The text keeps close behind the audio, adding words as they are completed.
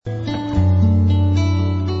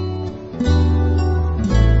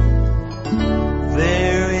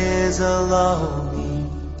overwhelm me.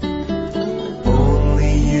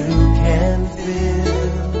 Only you can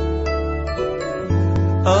fill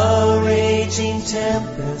a raging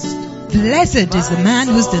tempest. Blessed is the man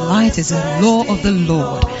whose delight is in the law of the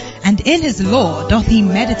Lord, and in his law doth he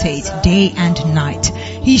meditate day and night.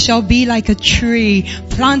 He shall be like a tree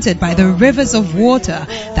planted by the rivers of water,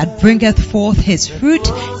 that bringeth forth his fruit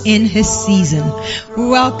in his season.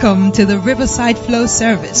 Welcome to the Riverside Flow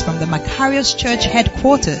service from the Macarius Church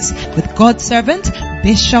headquarters with God's servant,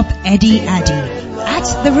 Bishop Eddie Addy.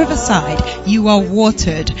 At the Riverside, you are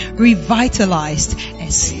watered, revitalized,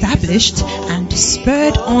 established, and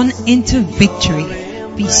spurred on into victory.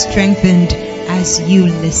 Be strengthened as you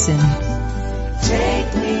listen.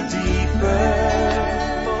 Take me deeper,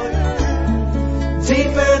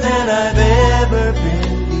 deeper than I've ever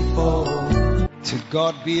been before. To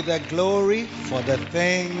God be the glory for the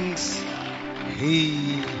things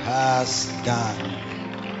He has done.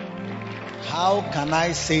 How can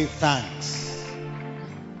I say thanks?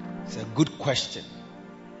 It's a good question.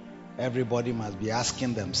 Everybody must be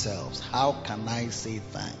asking themselves, how can I say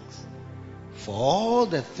thanks for all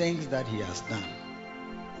the things that He has done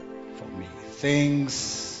for me?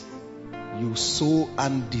 Things you so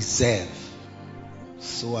undeserved.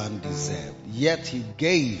 Yet He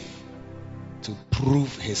gave to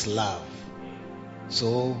prove His love.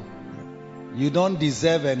 So you don't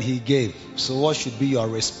deserve and He gave. So what should be your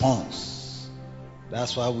response?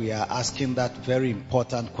 That's why we are asking that very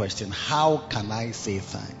important question. How can I say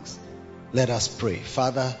thanks? Let us pray.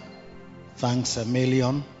 Father, thanks a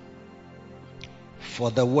million for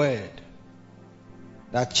the word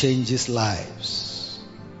that changes lives.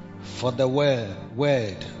 For the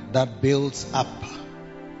word that builds up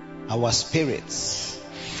our spirits.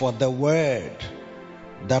 For the word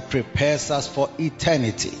that prepares us for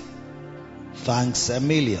eternity. Thanks a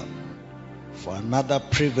million for another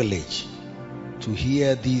privilege to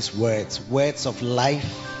hear these words of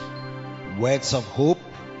life, words of hope,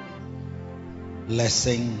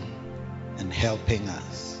 blessing and helping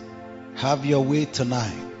us. Have your way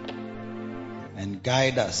tonight and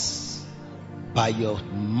guide us by your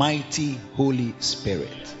mighty Holy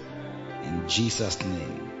Spirit. In Jesus'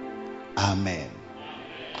 name, amen.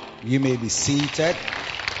 You may be seated.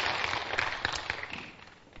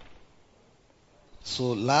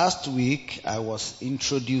 So last week I was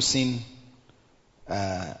introducing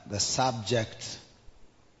the subject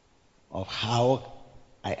of how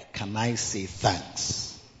can I say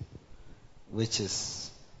thanks, which is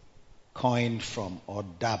coined from or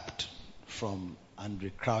dubbed from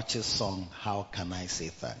Andrew Crouch's song, How Can I Say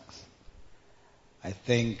Thanks? I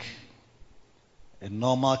think a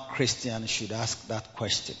normal Christian should ask that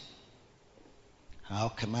question. How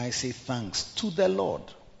can I say thanks to the Lord?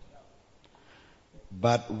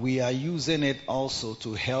 But we are using it also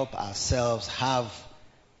to help ourselves have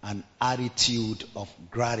an attitude of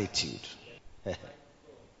gratitude.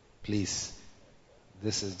 Please,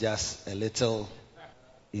 this is just a little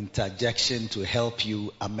interjection to help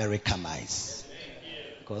you Americanize.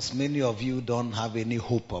 Because many of you don't have any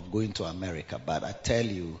hope of going to America. But I tell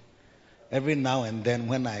you, every now and then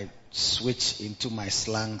when I switch into my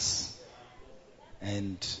slangs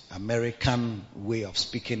and American way of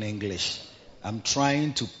speaking English, I'm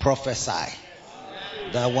trying to prophesy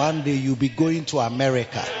that one day you'll be going to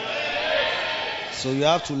America. So you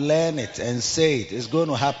have to learn it and say it. It's going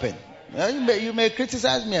to happen. You may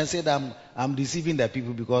criticize me and say that I'm deceiving the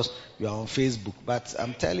people because you are on Facebook. But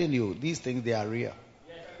I'm telling you, these things, they are real.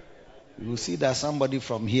 You will see that somebody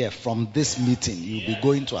from here, from this meeting, you'll be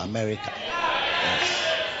going to America. Yes.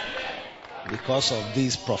 Because of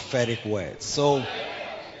these prophetic words. So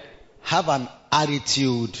have an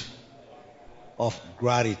attitude of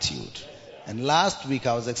gratitude. And last week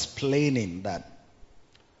I was explaining that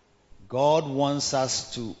God wants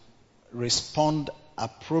us to respond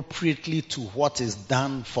appropriately to what is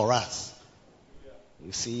done for us.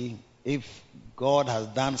 You see, if God has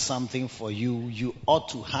done something for you, you ought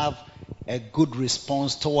to have a good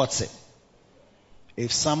response towards it.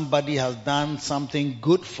 If somebody has done something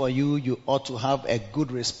good for you, you ought to have a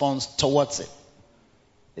good response towards it.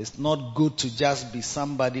 It's not good to just be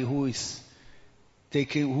somebody who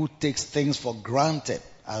takes things for granted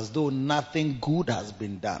as though nothing good has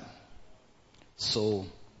been done. So,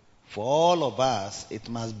 for all of us, it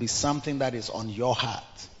must be something that is on your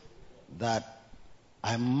heart, that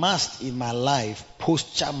I must in my life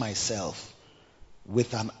posture myself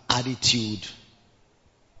with an attitude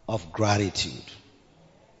of gratitude.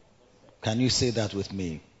 Can you say that with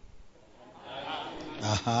me?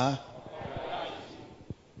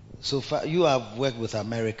 So you have worked with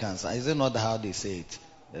Americans. Is it not how they say it?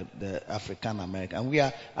 the African American. We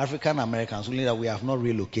are African Americans, only that we have not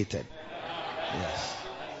relocated. Yes.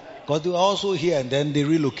 Because they were also here and then they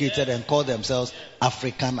relocated and called themselves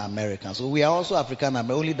African Americans. So we are also African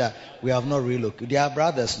Americans, only that we have not relocated. They are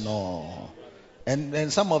brothers, no.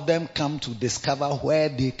 And some of them come to discover where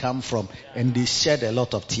they come from and they shed a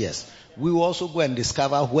lot of tears. We will also go and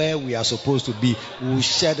discover where we are supposed to be. We will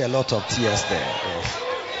shed a lot of tears there. Yes.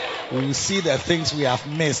 We will see the things we have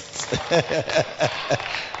missed.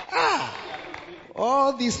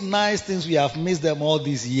 All these nice things, we have missed them all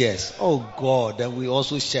these years. Oh God, then we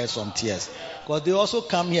also shed some tears. Because they also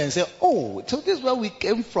come here and say, oh, so this is where we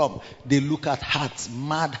came from. They look at hearts,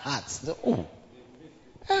 mad hearts. They say, oh,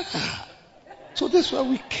 so this is where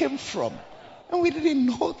we came from. And we didn't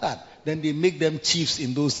know that. Then they make them chiefs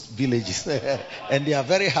in those villages. And they are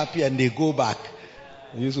very happy and they go back.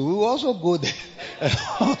 So we will also go there and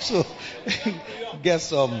also get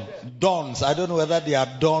some dons. I don't know whether they are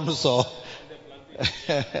dons or...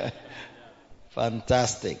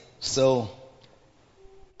 Fantastic. So,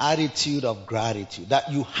 attitude of gratitude.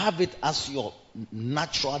 That you have it as your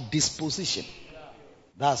natural disposition.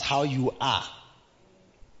 That's how you are.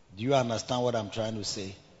 Do you understand what I'm trying to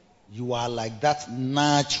say? You are like that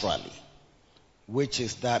naturally. Which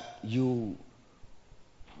is that you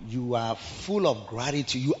are full of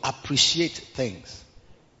gratitude. You appreciate things.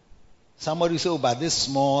 Somebody say, oh, but this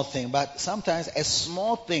small thing. But sometimes a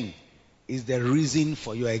small thing is the reason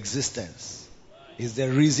for your existence. Is the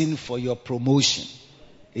reason for your promotion.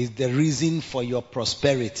 Is the reason for your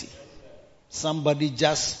prosperity. Somebody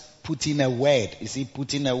just put in a word. You see,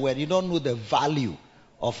 put in a word. You don't know the value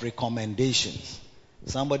of recommendations.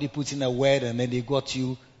 Somebody put in a word and then they got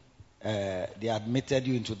you, they admitted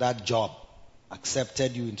you into that job,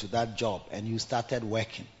 accepted you into that job, and you started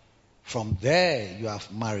working. From there, you have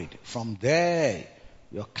married. From there,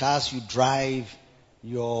 your cars you drive,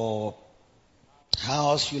 your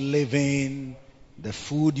house you live in, the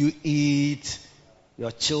food you eat,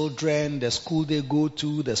 your children, the school they go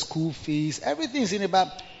to, the school fees, everything is in it.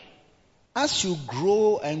 But as you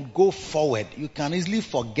grow and go forward, you can easily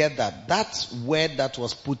forget that word that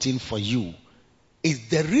was put in for you is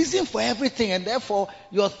the reason for everything, and therefore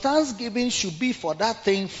your thanksgiving should be for that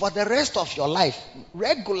thing for the rest of your life,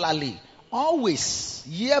 regularly, always,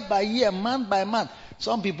 year by year, month by month.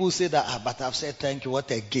 Some people say that, but I've said thank you,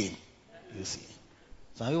 what again? You see.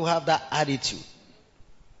 Some people have that attitude.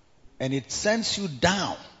 And it sends you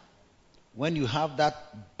down. When you have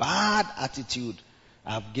that bad attitude,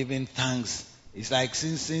 I've given thanks. It's like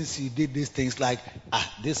since you did these things, like,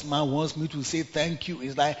 this man wants me to say thank you.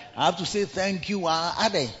 It's like, I have to say thank you.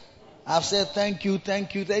 I've said thank you.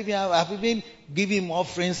 I've even given him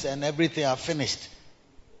offerings and everything. I've finished.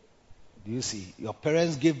 Do you see? Your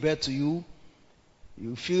parents gave birth to you.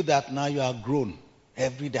 You feel that now you are grown.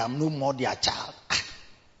 Every day, I'm no more their child.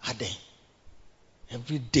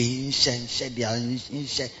 Every day, they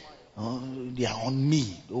are on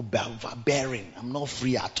me. Overbearing. I'm not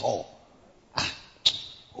free at all.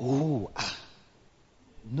 No.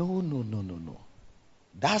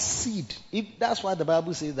 That seed. That's why the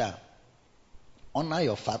Bible says that. Honor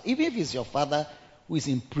your father. Even if it's your father who is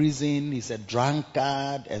in prison, is a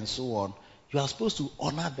drunkard, and so on, you are supposed to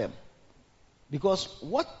honor them. Because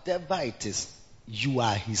whatever it is, you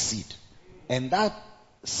are his seed. And that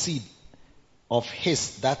seed of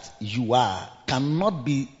his that you are cannot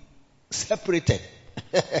be separated.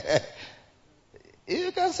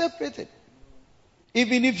 You can separate it.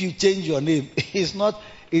 Even if you change your name, it's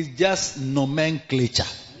just nomenclature.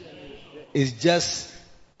 It's just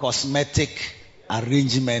cosmetic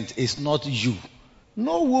arrangement. It's not you.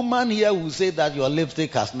 No woman here will say that your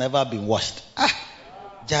lipstick has never been washed.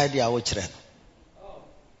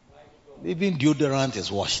 Even deodorant is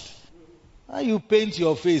washed. You paint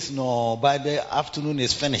your face, no, by the afternoon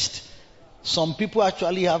it's finished. Some people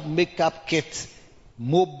actually have makeup kits,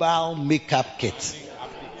 mobile makeup kits.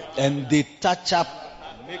 And they touch up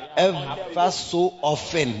ever so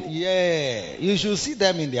often. Yeah. You should see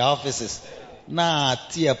them in their offices.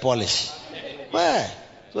 Tear polish. Where?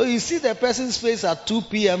 So you see the person's face at 2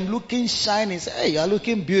 p.m. looking shiny. Say, hey, you're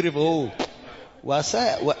looking beautiful.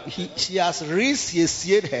 She has re-enhanced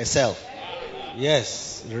herself.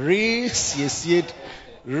 Yes.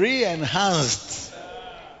 Re-enhanced.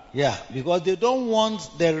 Yeah. Because they don't want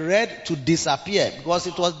the red to disappear. Because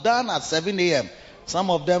it was done at 7 a.m. Some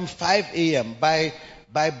of them 5 a.m. By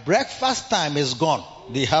breakfast time is gone.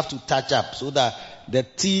 They have to touch up so that the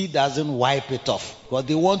tea doesn't wipe it off. Because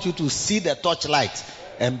they want you to see the torchlight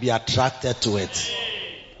and be attracted to it.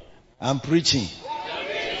 I'm preaching.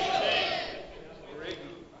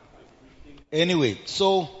 Anyway,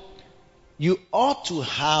 so you ought to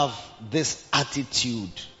have this attitude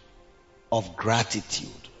of gratitude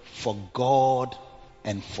for God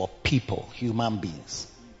and for people, human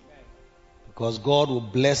beings. Because God will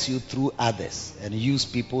bless you through others and use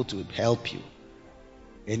people to help you.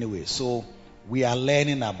 Anyway, so we are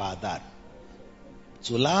learning about that.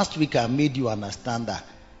 So last week I made you understand that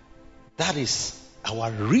that is our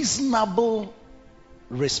reasonable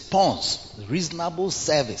response, reasonable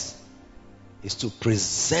service is to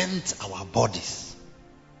present our bodies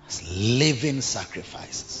as living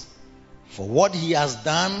sacrifices. For what he has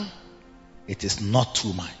done, it is not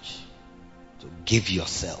too much to give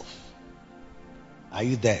yourself. Are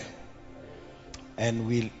you there? And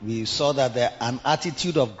we saw that an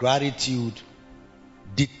attitude of gratitude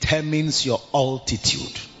determines your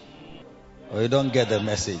altitude. Or you don't get the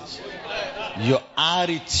message. Your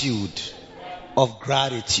attitude of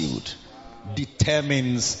gratitude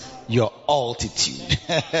determines your altitude.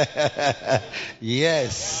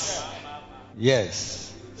 Yes.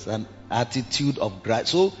 It's an attitude of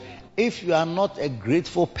gratitude. So if you are not a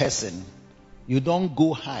grateful person, you don't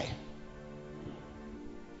go high.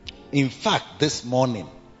 In fact, this morning,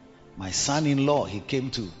 my son-in-law, he came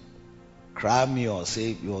to cry me or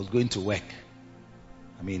say he was going to work.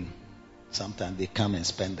 I mean, sometimes they come and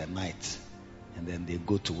spend the night and then they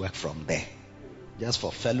go to work from there. Just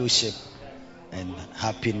for fellowship and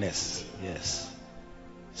happiness. Yes.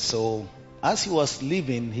 So, as he was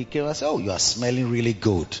leaving, he came and said, "Oh, you are smelling really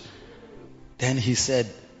good." Then he said,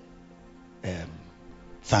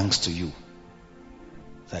 "Thanks to you."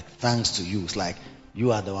 It's like, thanks to you. It's like,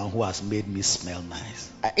 you are the one who has made me smell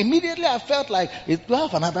nice. Immediately I felt like, do I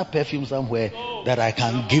have another perfume somewhere that I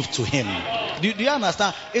can give to him? Do you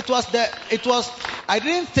understand? I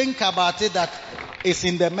didn't think about it that it's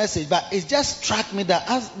in the message, but it just struck me that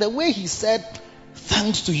as the way he said,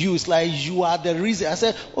 thanks to you, it's like you are the reason. I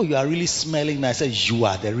said, "Oh, you are really smelling nice." I said, "You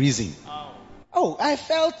are the reason." Oh, I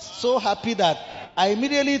felt so happy that I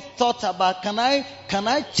immediately thought about, can I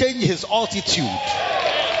change his altitude?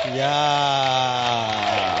 Yeah.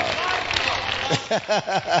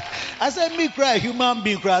 I said, me cry, human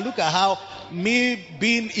being cry. Look at how me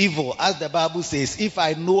being evil, as the Bible says, if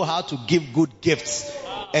I know how to give good gifts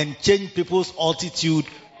and change people's altitude,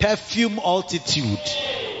 perfume altitude,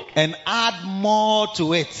 and add more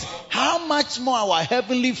to it, how much more our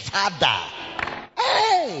Heavenly Father?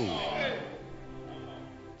 Hey!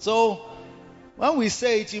 So, when we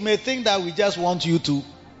say it, you may think that we just want you to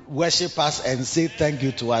worship us and say thank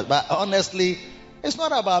you to us. But honestly, it's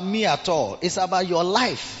not about me at all. It's about your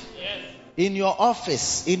life. Yes. In your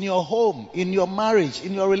office, in your home, in your marriage,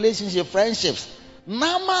 in your relationship, friendships.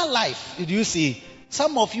 Normal life. Did you see?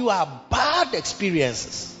 Some of you have bad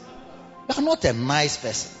experiences. You are not a nice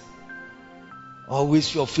person.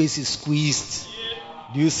 Always your face is squeezed.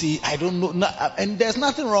 Do you see? I don't know. And there's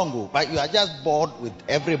nothing wrong, but you are just bored with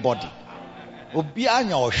everybody. But you are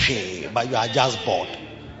just bored.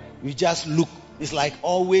 You just look. It's like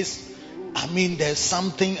always. I mean, there's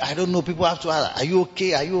something. I don't know. People have to ask, "Are you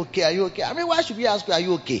okay? Are you okay? Are you okay?" I mean, why should we ask you, "Are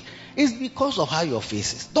you okay?" It's because of how your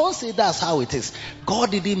face is. Don't say that's how it is.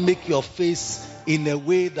 God didn't make your face in a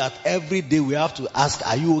way that every day we have to ask,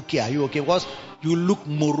 "Are you okay? Are you okay?" Because you look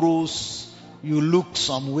morose. You look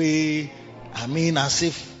some way. I mean, as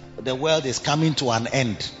if the world is coming to an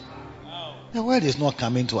end. The world is not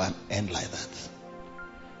coming to an end like that.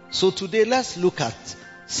 So today, let's look at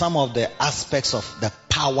some of the aspects of the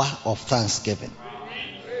power of thanksgiving.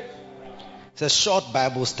 It's a short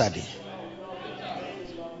Bible study.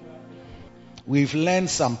 We've learned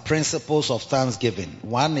some principles of thanksgiving.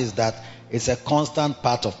 One is that it's a constant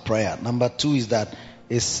part of prayer. Number two is that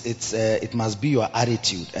it must be your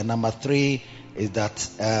attitude. And number three is that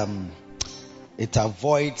it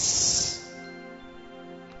avoids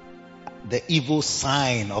the evil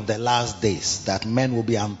sign of the last days, that men will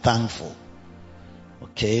be unthankful.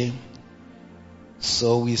 Okay?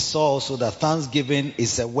 So we saw also that thanksgiving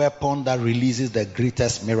is a weapon that releases the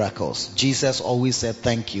greatest miracles. Jesus always said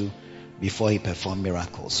thank you before he performed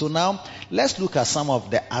miracles. So now let's look at some of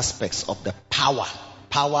the aspects of the power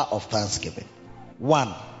of thanksgiving.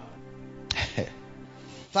 One,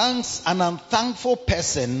 an unthankful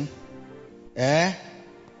person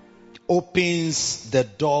opens the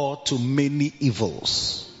door to many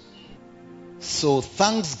evils. So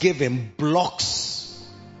thanksgiving blocks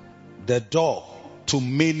the door to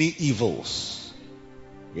many evils.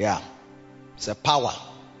 Yeah, it's a power.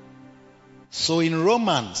 So in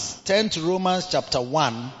Romans, turn to Romans chapter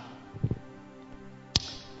 1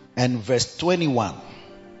 and verse 21.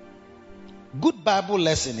 Good Bible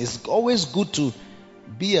lesson. It's always good to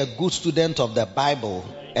be a good student of the Bible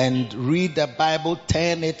and read the Bible,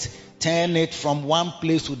 turn it from one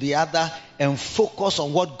place to the other and focus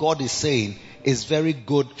on what God is saying is very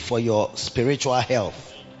good for your spiritual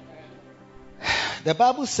health. The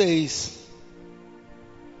Bible says,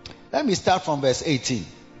 let me start from verse 18.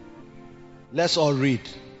 Let's all read.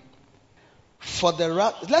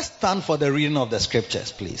 Let's stand for the reading of the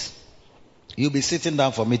scriptures, please. You'll be sitting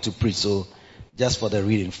down for me to preach, so just for the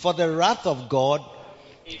reading. For the wrath of God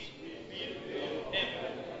is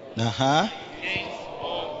against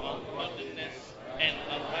all ungodliness and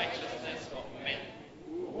unrighteousness of men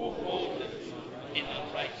who hold in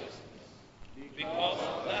unrighteousness, because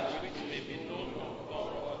that which may be known of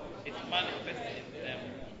God is manifest in them,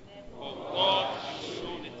 for God has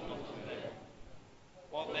shown it unto them.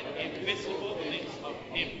 For the invisible things of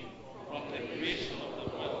Him from the creation of the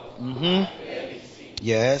world.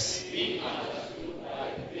 Yes.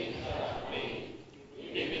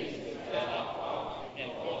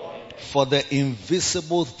 For the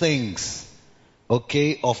invisible things, of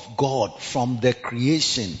God from the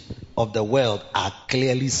creation of the world are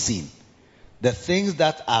clearly seen. The things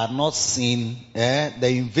that are not seen, the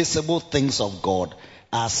invisible things of God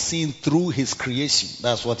are seen through His creation.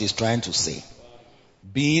 That's what He's trying to say.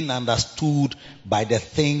 Being understood by the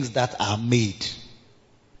things that are made.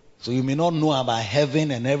 So you may not know about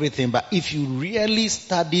heaven and everything, but if you really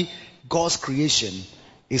study God's creation,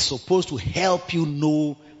 it's supposed to help you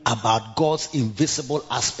know about God's invisible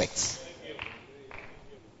aspects.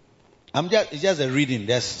 It's just a reading.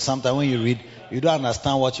 There's sometimes when you read, you don't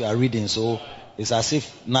understand what you are reading, so it's as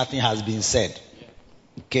if nothing has been said.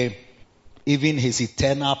 Okay? Even His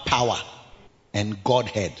eternal power and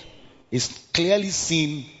Godhead is clearly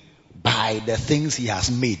seen by the things He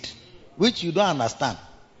has made, which you don't understand.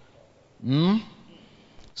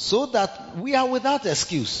 So that we are without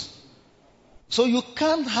excuse. So you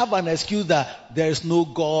can't have an excuse that there is no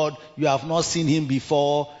God, you have not seen Him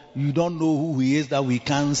before, you don't know who He is, that we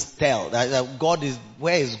can't tell. That God is,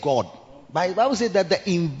 where is God? But the Bible says that the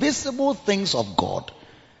invisible things of God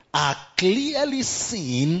are clearly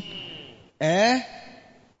seen,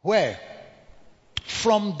 where?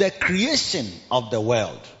 From the creation of the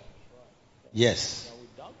world. Yes.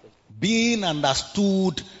 Being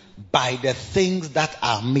understood by the things that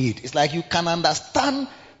are made. It's like you can understand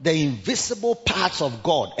the invisible parts of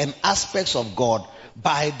God and aspects of God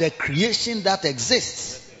by the creation that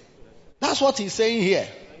exists. That's what he's saying here.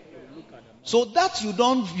 So that you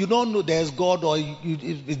don't know there's God, or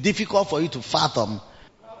it's difficult for you to fathom,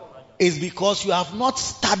 is because you have not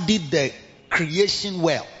studied the creation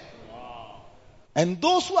well. And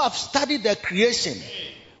those who have studied the creation,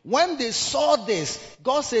 when they saw this,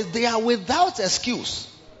 God says they are without excuse.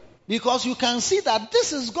 Because you can see that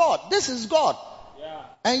this is God. This is God. Yeah.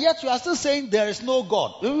 And yet you are still saying there is no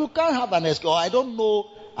God. You can't have an excuse. I don't know.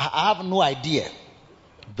 I have no idea.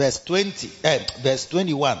 Verse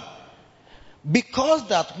 21. Because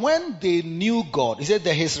that when they knew God, he said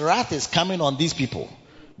that His wrath is coming on these people.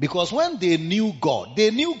 Because when they knew God.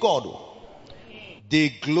 They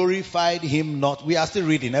glorified Him not. We are still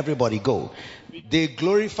reading. Everybody go. They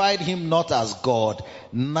glorified Him not as God,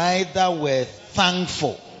 neither were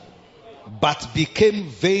thankful, but became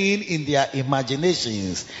vain in their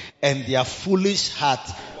imaginations, and their foolish heart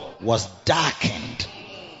was darkened.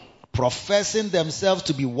 Professing themselves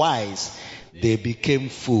to be wise, they became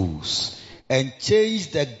fools, and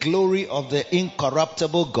changed the glory of the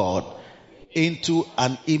incorruptible God into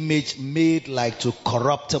an image made like to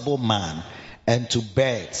corruptible man, and to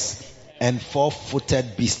birds, and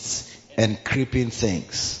four-footed beasts, and creeping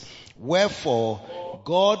things. Wherefore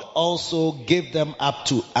God also gave them up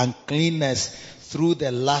to uncleanness through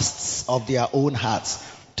the lusts of their own hearts,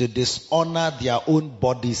 to dishonor their own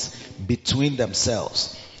bodies between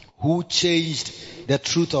themselves, who changed the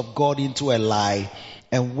truth of God into a lie,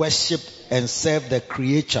 and worshipped and served the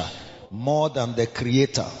creature more than the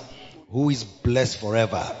Creator, who is blessed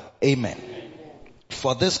forever. Amen.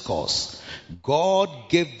 For this cause, God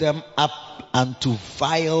gave them up unto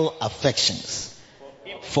vile affections.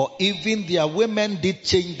 For even their women did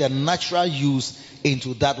change the natural use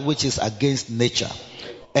into that which is against nature.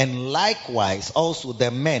 And likewise also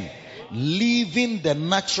the men, leaving the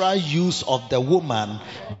natural use of the woman,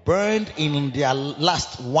 burned in their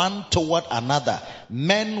lust one toward another,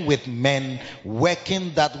 men with men,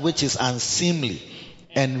 working that which is unseemly,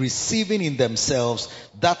 and receiving in themselves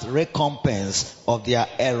that recompense of their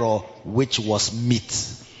error which was meet.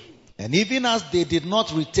 And even as they did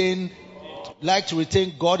not like to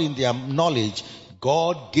retain God in their knowledge,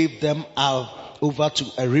 God gave them over to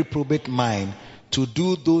a reprobate mind to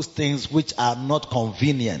do those things which are not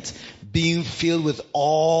convenient, being filled with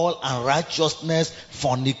all unrighteousness,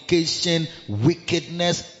 fornication,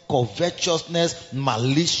 wickedness, covetousness,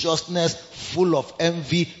 maliciousness, full of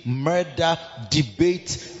envy, murder,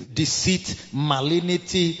 debate, deceit,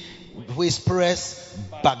 malignity, whisperers,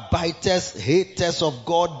 backbiters, haters of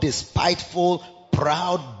God, despiteful,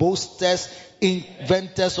 proud, boasters,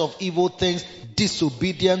 inventors of evil things,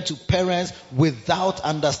 disobedient to parents, without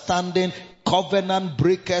understanding, covenant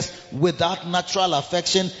breakers, without natural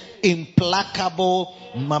affection, implacable,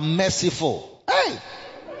 merciful. Hey!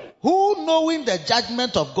 Who, knowing the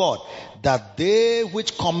judgment of God, that they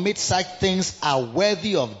which commit such things are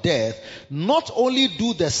worthy of death, not only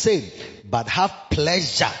do the same, but have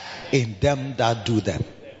pleasure in them that do them.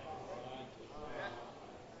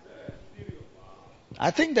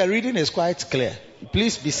 I think the reading is quite clear.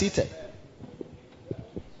 Please be seated.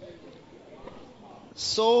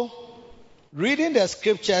 So, reading the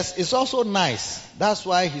scriptures is also nice. That's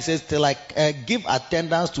why he says to give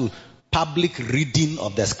attendance to public reading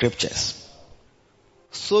of the scriptures.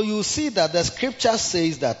 So you see that the scripture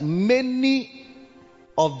says that many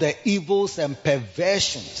of the evils and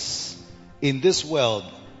perversions in this world,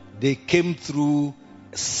 they came through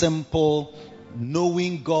simple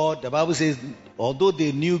knowing God. The Bible says, although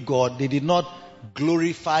they knew God, they did not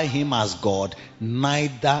glorify Him as God,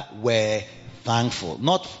 neither were thankful,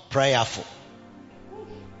 not prayerful.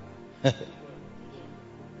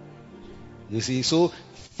 You see, so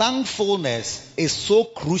thankfulness is so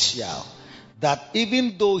crucial that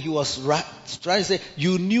even though he was trying to say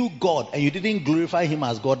you knew God and you didn't glorify Him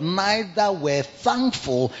as God, neither were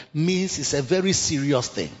thankful, means it's a very serious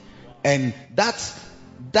thing. And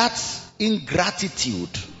that's ingratitude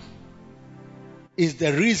is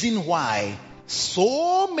the reason why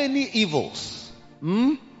so many evils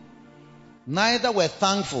neither were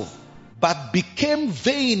thankful but became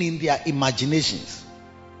vain in their imaginations,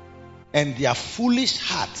 and their foolish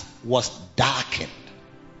heart was darkened.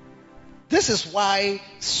 This is why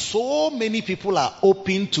so many people are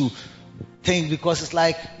open to things, because it's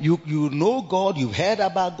like you know God, you've heard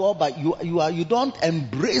about God, but you don't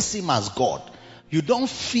embrace Him as God. You don't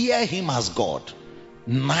fear Him as God.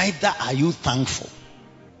 Neither are you thankful.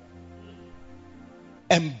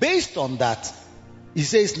 And based on that, he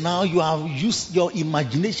says now you have your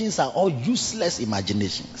imaginations are all useless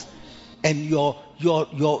imaginations, and your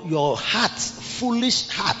heart, foolish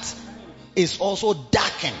heart, is also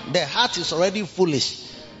darkened. The heart is already foolish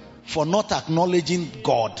for not acknowledging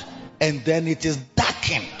God, and then it is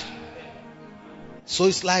darkened. So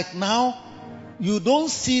it's like now you don't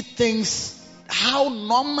see things how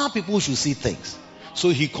normal people should see things. So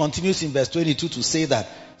he continues in verse 22 to say that,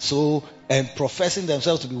 so, and professing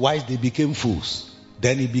themselves to be wise, they became fools.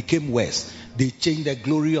 Then it became worse. They changed the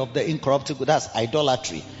glory of the incorruptible, that's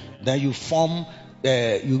idolatry. Then you form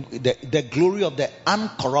the glory of the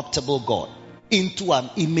uncorruptible God into an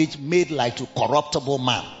image made like to corruptible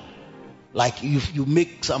man. Like you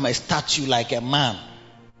make a statue like a man,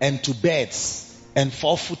 and to birds and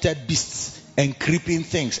four-footed beasts and creeping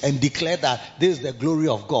things, and declare that this is the glory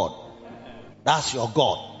of God. That's your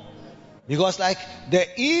God. Because like the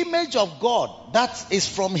image of God that is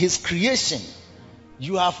from His creation,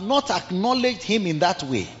 you have not acknowledged Him in that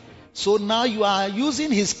way. So now you are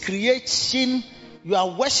using His creation, you are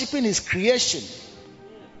worshipping His creation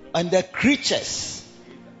and the creatures,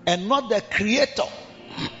 and not the Creator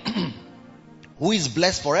who is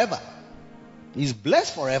blessed forever. He is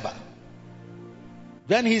blessed forever.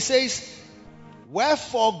 Then he says,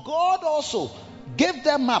 wherefore God also gave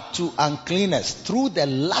them up to uncleanness through the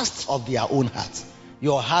lusts of their own hearts.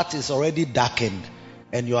 Your heart is already darkened,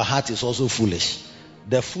 and your heart is also foolish.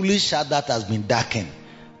 The foolish heart that has been darkened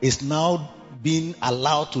is now being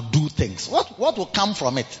allowed to do things. What will come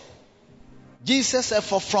from it? Jesus said,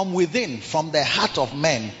 for from within, from the heart of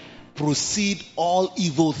man, proceed all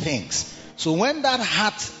evil things. So when that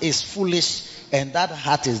heart is foolish and that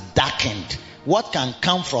heart is darkened, what can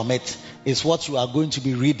come from it is what you are going to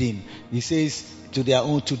be reading. He says, to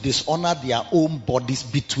dishonor their own bodies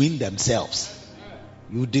between themselves.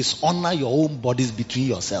 You dishonor your own bodies between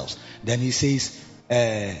yourselves. Then he says,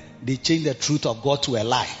 they change the truth of God to a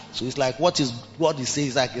lie. So it's like what he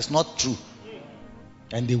says, like it's not true.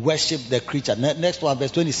 And they worship the creature. Next one,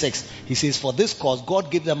 verse 26. He says, for this cause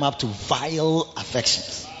God gave them up to vile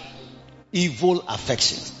affections, evil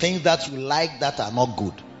affections, things that you like that are not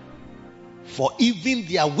good. For even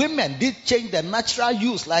their women did change the natural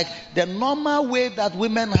use, like the normal way that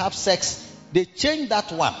women have sex, they changed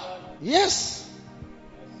that one. Yes.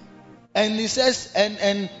 And he says,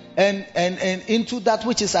 and into that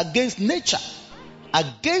which is against nature.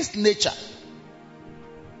 Against nature.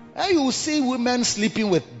 And you will see women sleeping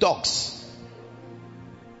with dogs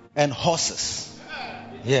and horses.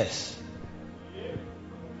 Yes.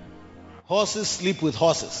 Horses sleep with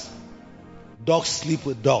horses. Dogs sleep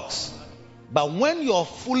with dogs. But when your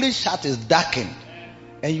foolish heart is darkened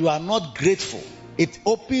and you are not grateful, it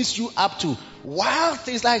opens you up to wild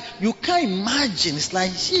things like you can't imagine. It's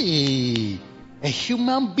like, gee, a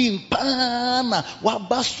human being,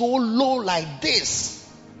 waba so low like this.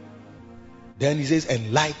 Then he says,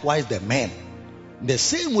 and likewise the men. The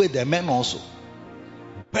same way the men also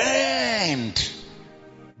burned.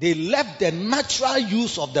 They left the natural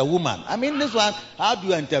use of the woman. I mean, this one, how do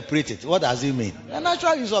you interpret it? What does it mean? The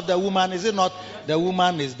natural use of the woman, is it not the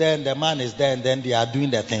woman is there and the man is there and then they are doing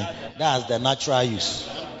the thing? That's the natural use.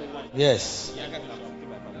 Yes.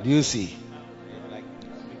 Do you see?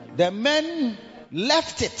 The men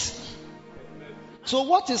left it. So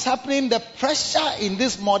what is happening? The pressure in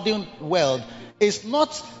this modern world is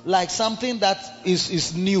not like something that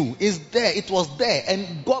is new. It's there. It was there.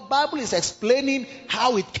 And God, Bible is explaining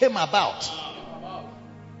how it came about.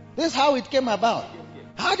 This is how it came about.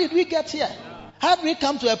 How did we get here? How did we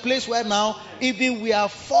come to a place where now even we are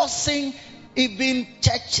forcing even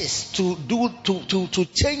churches to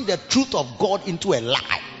change the truth of God into a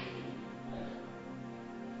lie?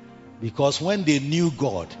 Because when they knew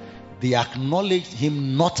God, they acknowledged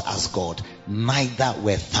him not as God, neither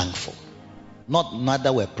were thankful.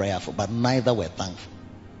 Neither were prayerful, but neither were thankful.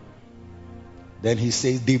 Then he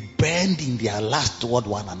says they burned in their lust toward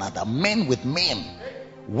one another, men with men,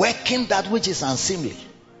 working that which is unseemly.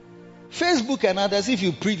 Facebook and others, if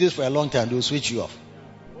you preach this for a long time, they'll switch you off.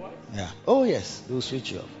 Yeah. Oh yes, they'll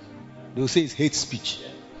switch you off. They'll say it's hate speech.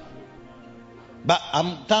 But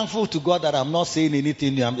I'm thankful to God that I'm not saying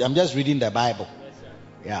anything new. I'm just reading the Bible.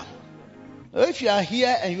 Yeah. If you are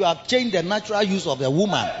here and you have changed the natural use of the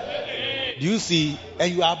woman, do you see?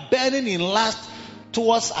 And you are burning in lust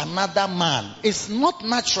towards another man. It's not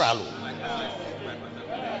natural.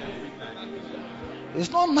 It's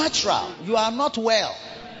not natural. You are not well.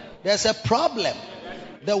 There's a problem.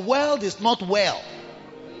 The world is not well.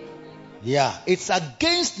 Yeah. It's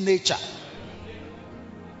against nature.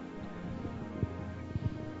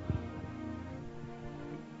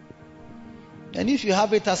 And if you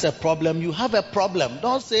have it as a problem, you have a problem.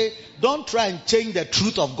 Don't try and change the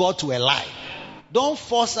truth of God to a lie. Don't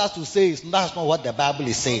force us to say that's not what the Bible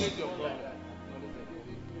is saying.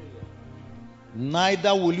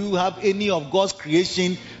 Neither will you have any of God's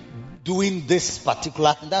creation doing this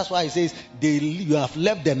particular thing. That's why it says you have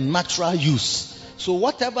left the natural use. So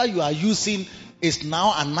whatever you are using is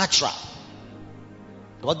now unnatural.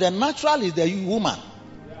 But the natural is the woman.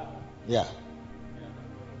 Yeah.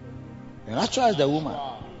 The natural is the woman.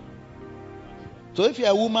 So if you're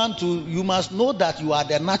a woman too, you must know that you are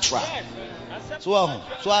the natural.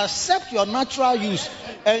 So accept your natural use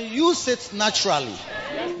and use it naturally.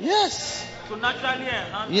 Yes. To naturally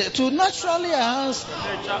enhance. Yeah, to naturally enhance.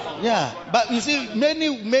 Yeah. But you see,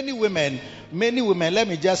 many women, let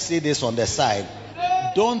me just say this on the side,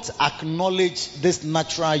 don't acknowledge this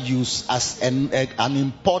natural use as an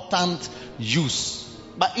important use.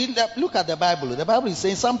 But look at the Bible. The Bible is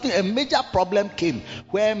saying a major problem came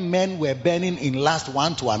where men were burning in lust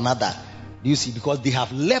one to another. Do you see? Because they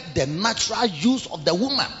have left the natural use of the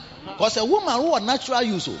woman. Because a woman who was natural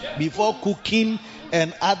use before cooking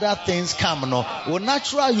and other things come,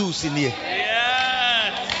 natural use in here.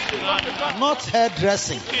 Yes. Not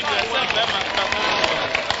hairdressing.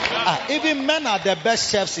 Even men are the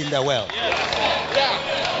best chefs in the world.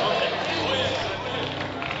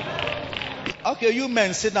 Okay, you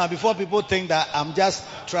men sit down before people think that I'm just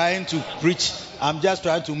trying to preach. I'm just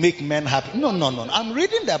trying to make men happy. No. I'm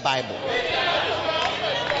reading the Bible.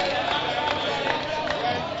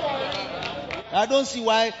 I don't see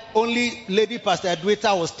why only Lady Pastor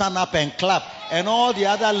Edwita will stand up and clap and all the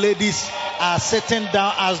other ladies are sitting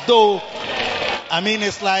down as though,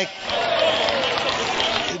 it's like,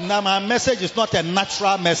 now my message is not a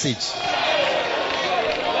natural message.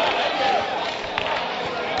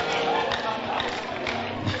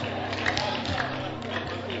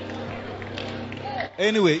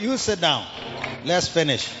 Anyway, you sit down. Let's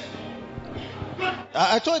finish.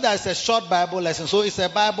 I told you that it's a short Bible lesson. So it's a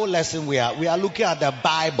Bible lesson. We are looking at the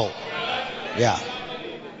Bible. Yeah.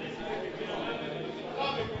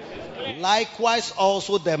 Likewise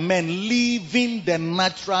also the men, leaving the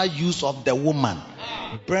natural use of the woman,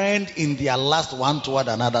 burned in their lust one toward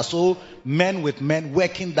another. So men with men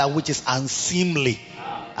working that which is unseemly.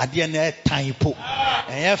 At the end time.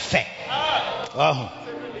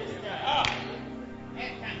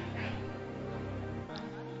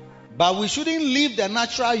 But we shouldn't leave the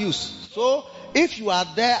natural use. So if you are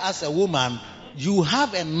there as a woman, you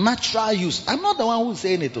have a natural use. I'm not the one who's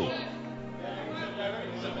saying it.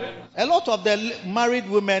 A lot of the married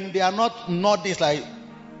women, they are not this like.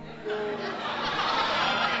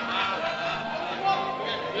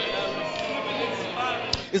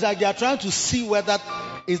 It's like they are trying to see whether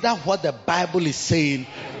is that what the Bible is saying.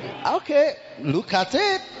 Okay, look at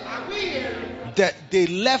it. They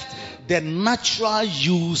left the natural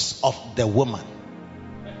use of the woman.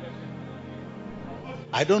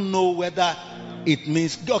 I don't know whether it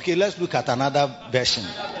means. Okay, let's look at another version.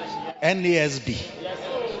 NASB.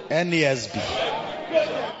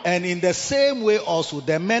 And in the same way also,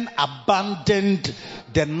 the men abandoned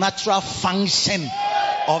the natural function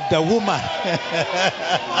of the woman.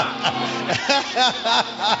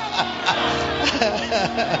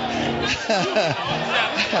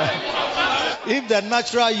 If the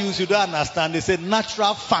natural use you don't understand, they say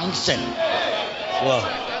natural function. Well,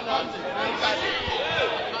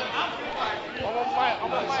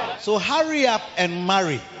 so hurry up and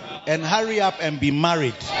marry, and hurry up and be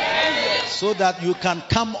married, so that you can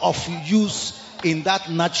come of use in that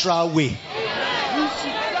natural way.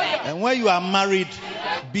 And when you are married,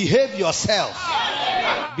 behave yourself.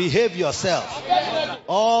 Behave yourself.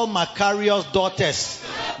 All Macarius daughters,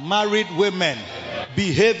 married women,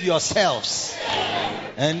 behave yourselves.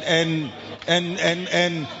 And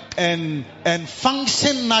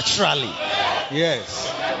function naturally. Yes.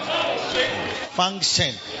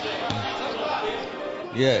 Function.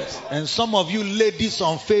 Yes. And some of you ladies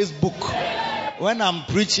on Facebook, when I'm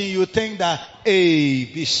preaching, you think that, hey,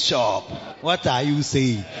 Bishop, what are you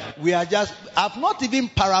saying? I've not even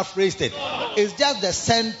paraphrased it. It's just the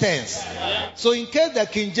sentence. So in case the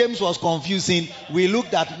King James was confusing, we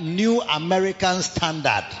looked at New American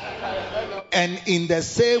Standard. And in the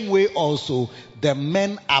same way also, the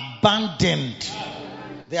men abandoned.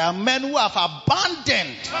 There are men who have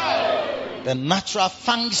abandoned the natural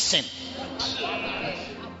function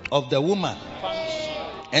of the woman.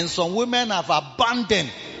 And some women have abandoned.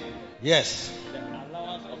 Yes.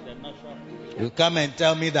 You come and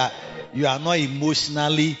tell me that you are not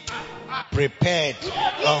emotionally prepared.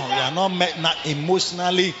 Oh, you are not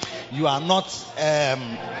emotionally. You are not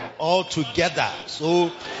all together.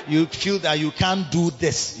 So you feel that you can't do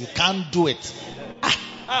this. You can't do it.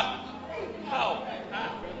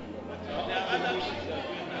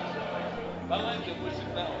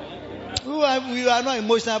 You are not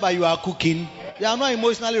emotional, but you are cooking. You are not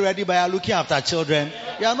emotionally ready, but you are looking after children.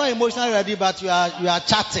 You are not emotionally ready, but you are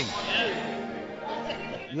chatting.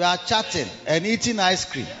 You are chatting and eating ice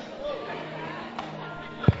cream.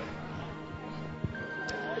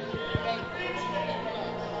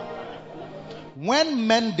 When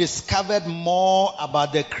men discovered more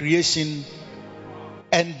about the creation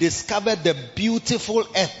and discovered the beautiful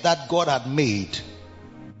earth that God had made,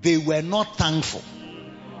 they were not thankful.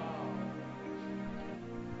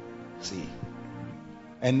 See?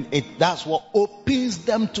 And that's what opens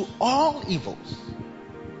them to all evils.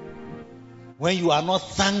 When you are not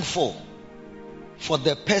thankful for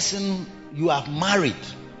the person you have married,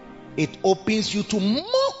 it opens you to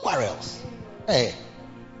more quarrels.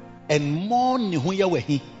 And more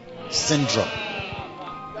Nihuyawehi syndrome.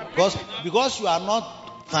 Because you are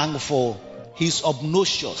not thankful, he's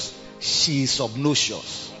obnoxious. She is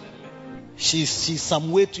obnoxious. She's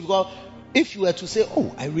some way to go. If you were to say,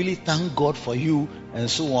 oh, I really thank God for you, and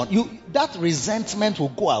so on, that resentment will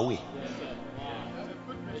go away.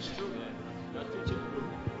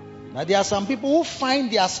 Now there are some people who find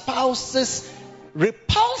their spouses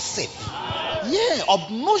repulsive. Yeah,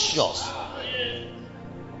 obnoxious.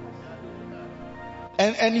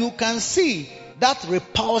 And you can see that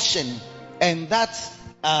repulsion and that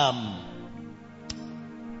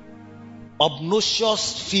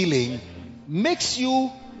obnoxious feeling makes you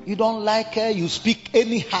don't like her, you speak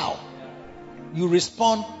anyhow. You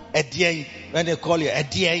respond Ediye when they call you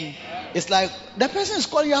Ediye. It's like the person is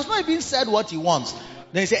calling you, has not even said what he wants.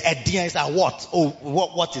 Then you say Ediye, it's like what? Oh,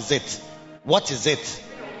 what is it? What is it?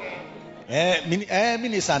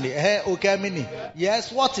 Mini Sandy. Okay, mini.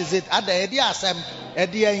 Yes, what is it? At the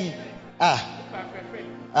Ediye.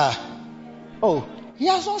 Oh, he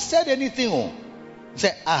has not said anything.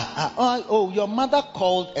 Say, your mother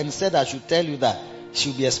called and said I should tell you that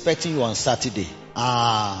she'll be expecting you on Saturday.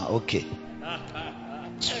 Okay.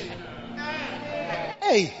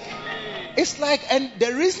 Hey, it's like, and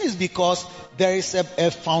the reason is because there is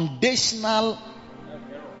a foundational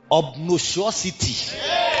obnoxiosity.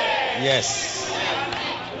 Yes.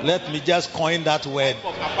 Let me just coin that word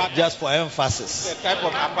just for emphasis. The type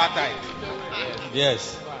of apartheid.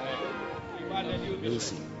 Yes. You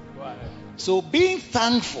see. So being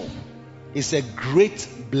thankful is a great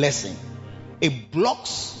blessing. It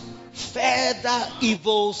blocks further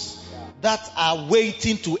evils that are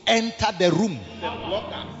waiting to enter the room.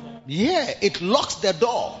 Yeah, it locks the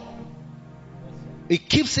door. It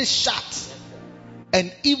keeps it shut.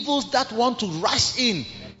 And evils that want to rush in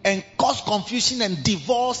and cause confusion and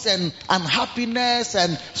divorce and unhappiness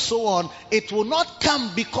and so on, it will not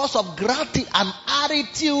come because of gratitude, an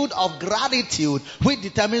attitude of gratitude which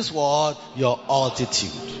determines what? Your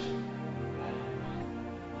altitude.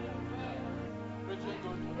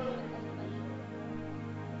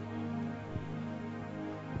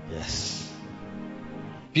 Yes.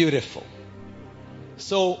 Beautiful.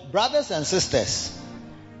 So, brothers and sisters,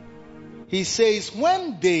 he says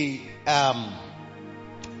when they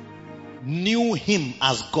knew him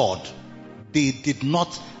as God, they did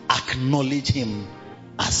not acknowledge him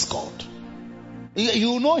as God.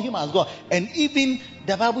 You know him as God. And even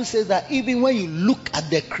the Bible says that even when you look at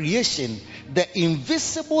the creation, the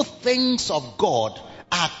invisible things of God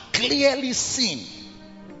are clearly seen.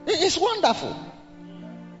 It's wonderful.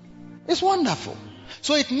 It's wonderful.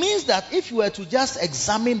 So it means that if you were to just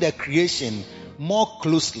examine the creation more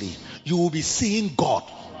closely, you will be seeing God.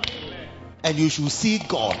 And you should see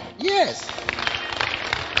God. Yes.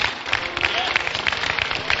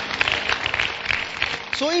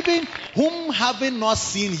 So even whom having not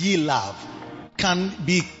seen ye love can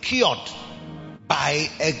be cured by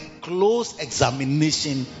a close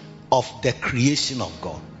examination of the creation of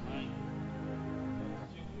God.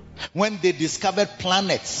 When they discovered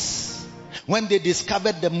planets, when they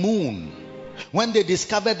discovered the moon, when they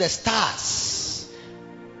discovered the stars,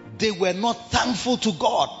 they were not thankful to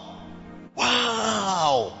God.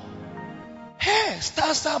 Wow! Hey,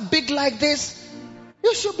 stars are big like this.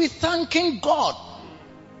 You should be thanking God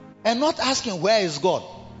and not asking, where is God?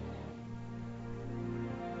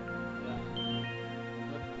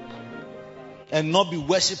 And not be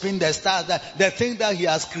worshipping the stars, that the thing that he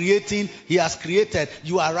has created,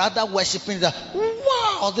 you are rather worshipping that.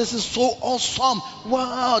 Wow, this is so awesome.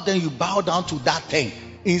 Wow, then you bow down to that thing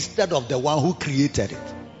instead of the one who created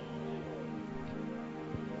it.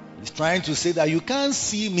 He's trying to say that you can't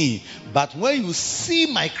see me, but when you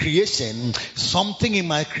see my creation, something in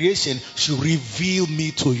my creation should reveal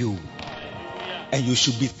me to you. And you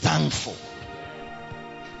should be thankful.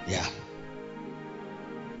 Yeah.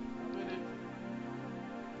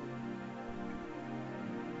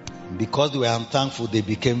 Because they were unthankful, they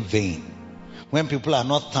became vain. When people are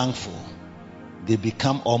not thankful, they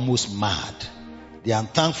become almost mad. The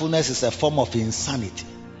unthankfulness is a form of insanity.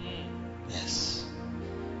 Yes.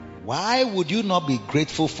 Why would you not be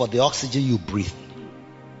grateful for the oxygen you breathe?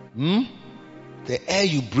 The air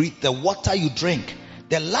you breathe, the water you drink,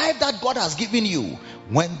 the life that God has given you,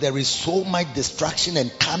 when there is so much distraction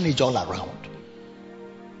and carnage all around?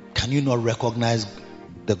 Can you not recognize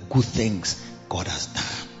the good things God has done?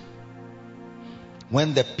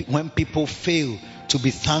 When people fail to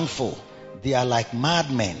be thankful, they are like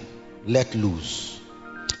madmen let loose.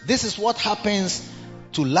 This is what happens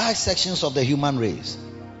to large sections of the human race.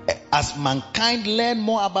 As mankind learn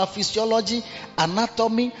more about physiology,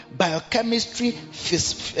 anatomy, biochemistry,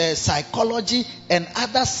 psychology, and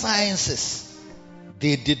other sciences,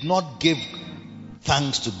 they did not give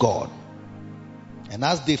thanks to God. And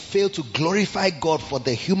as they failed to glorify God for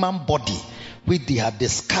the human body, which they had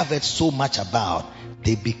discovered so much about,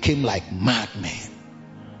 they became like madmen.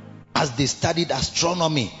 As they studied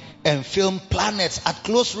astronomy and filmed planets at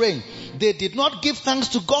close range, they did not give thanks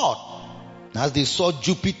to God. As they saw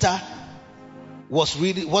Jupiter was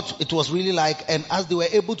really what it was really like, and as they were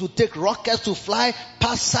able to take rockets to fly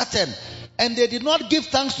past Saturn, and they did not give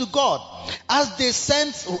thanks to God. As they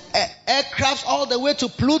sent aircrafts all the way to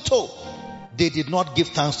Pluto, they did not give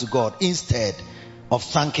thanks to God. Instead of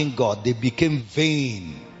thanking God, they became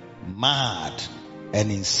vain, mad,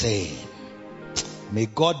 and insane. May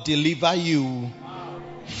God deliver you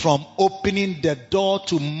from opening the door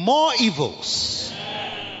to more evils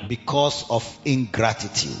because of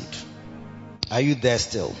ingratitude. Are you there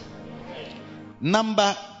still?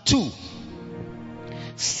 Number 2,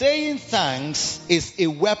 saying thanks is a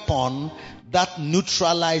weapon that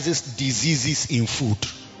neutralizes diseases in food.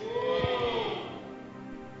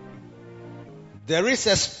 There is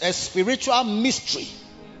a spiritual mystery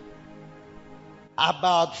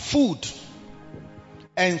about food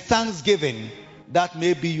and thanksgiving that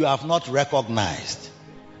maybe you have not recognized.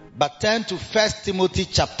 But turn to 1 Timothy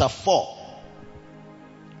chapter 4.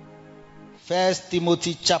 1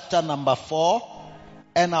 Timothy chapter number 4.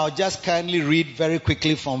 And I'll just kindly read very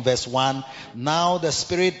quickly from verse 1. Now the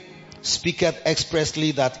Spirit speaketh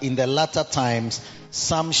expressly that in the latter times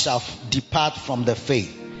some shall depart from the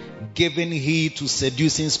faith, giving heed to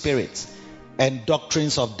seducing spirits and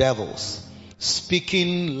doctrines of devils,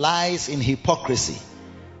 speaking lies in hypocrisy,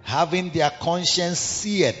 having their conscience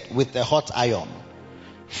seared with a hot iron,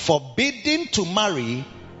 forbidding to marry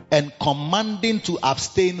and commanding to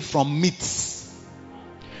abstain from meats,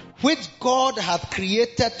 which God hath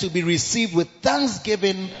created to be received with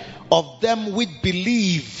thanksgiving of them which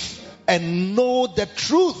believe and know the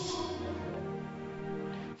truth.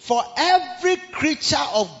 For every creature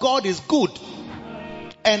of God is good,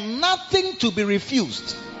 and nothing to be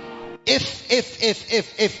refused, if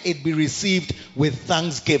it be received with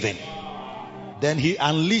thanksgiving. Then he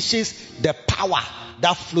unleashes the power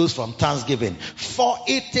that flows from thanksgiving. For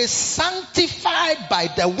it is sanctified by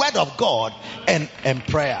the word of God and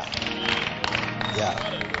prayer.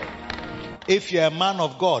 Yeah. If you're a man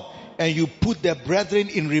of God and you put the brethren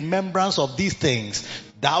in remembrance of these things,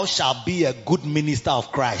 thou shalt be a good minister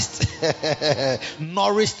of Christ,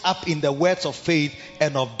 nourished up in the words of faith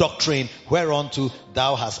and of doctrine, whereunto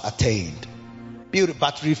thou hast attained.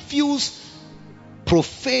 But refuse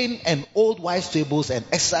profane and old wives' fables, and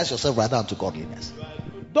exercise yourself rather unto godliness.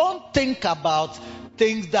 Don't think about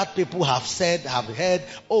things that people have said, have heard.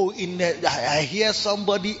 I hear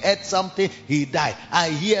somebody ate something, he died. I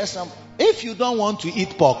hear some. If you don't want to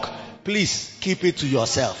eat pork, please keep it to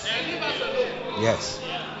yourself. Yes.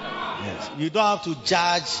 You don't have to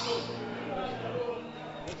judge.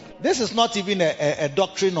 This is not even a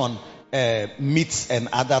doctrine on meats and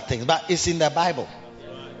other things, but it's in the Bible.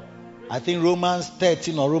 I think Romans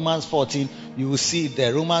 13 or Romans 14, you will see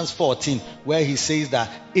there, Romans 14, where he says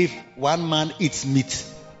that if one man eats meat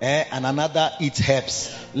and another eats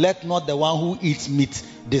herbs, let not the one who eats meat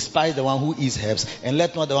despise the one who eats herbs, and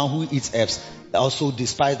let not the one who eats herbs also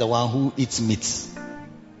despise the one who eats meat.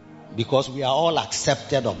 Because we are all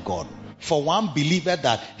accepted of God. For one believeth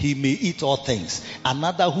that he may eat all things,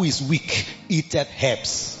 another who is weak eateth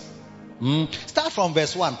herbs. Start from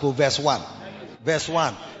verse 1 to verse 1. Verse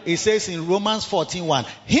 1. It says in Romans 14:1,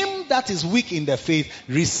 him that is weak in the faith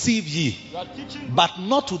receive ye, but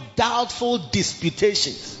not to doubtful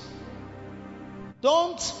disputations.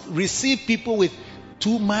 Don't receive people with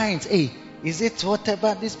two minds. Hey, is it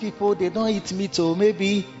whatever these people, they don't eat meat, or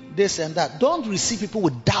maybe this and that. Don't receive people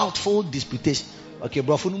with doubtful disputation. Okay,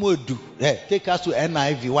 bro, take us to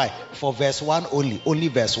NIV. Why? For verse 1 only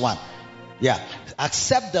verse 1. Yeah.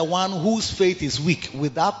 Accept the one whose faith is weak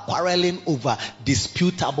without quarreling over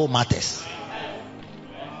disputable matters.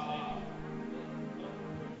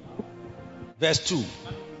 Verse 2.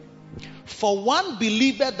 For one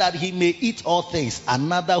believeth that he may eat all things,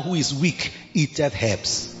 another who is weak eateth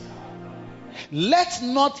herbs. Let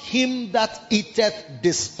not him that eateth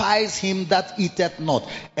despise him that eateth not,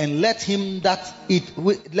 and let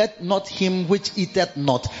not him which eateth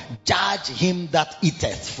not judge him that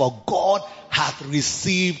eateth, for God hath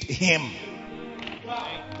received him.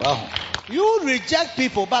 Wow. You reject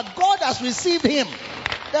people, but God has received him.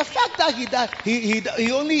 The fact that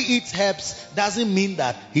he only eats herbs doesn't mean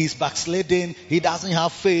that he's backsliding, he doesn't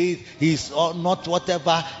have faith, he's not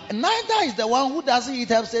whatever. And neither is the one who doesn't eat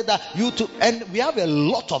herbs say that you too. And we have a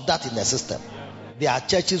lot of that in the system. There are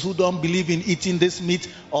churches who don't believe in eating this meat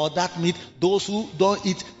or that meat. Those who don't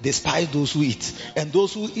eat despise those who eat, and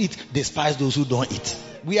those who eat despise those who don't eat.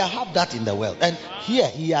 We have that in the world, and here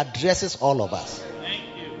he addresses all of us.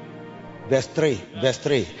 Verse 3.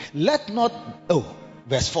 Let not.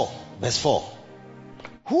 Verse 4.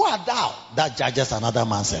 Who art thou that judgest another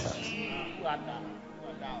man's servant?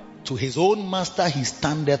 To his own master he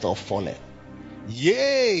standeth or falleth.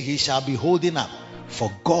 Yea, he shall be holding up,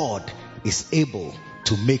 for God is able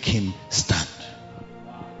to make him stand.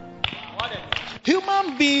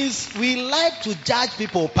 Human beings, we like to judge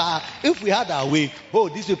people. If we had our way,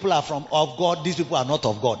 these people are of God, these people are not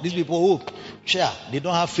of God. These people, they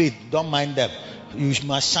don't have faith, don't mind them. You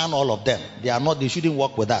must shun all of them. They shouldn't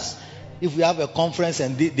work with us. If we have a conference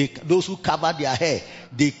and those who cover their hair,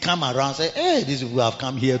 they come around and say, hey, these people have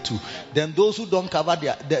come here too. Then those who don't cover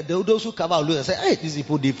those who cover, look and say, hey, these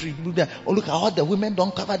people, they free. Oh, look at all the women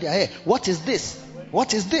don't cover their hair. What is this?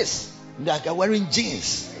 They are wearing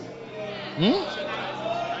jeans.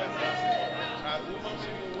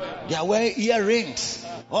 They are wearing earrings.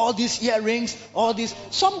 All these earrings,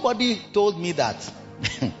 Somebody told me that.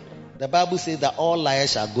 The Bible says that all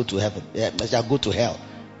liars shall go to heaven, shall go to hell.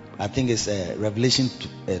 I think it's Revelation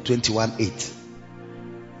 21:8.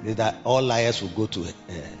 That all liars will go to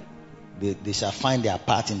they shall find their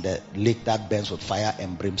part in the lake that burns with fire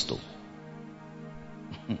and brimstone.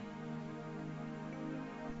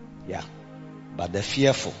 Yeah. But the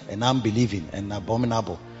fearful and unbelieving and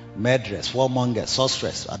abominable, murderers, whoremongers,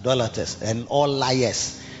 sorcerers, idolaters, and all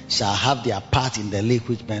liars shall have their part in the lake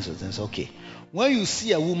which burns with incense. Okay. When you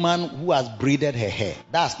see a woman who has braided her hair,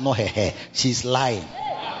 that's not her hair. She's lying.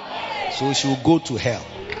 So she will go to hell.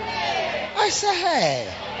 I said, hey.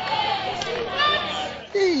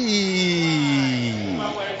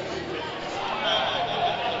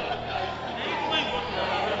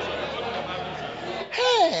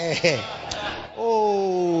 Hey.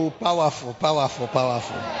 Oh, powerful.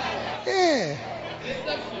 Yeah.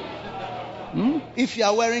 If you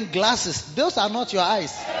are wearing glasses, those are not your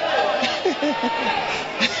eyes.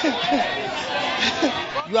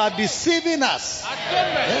 You are deceiving us.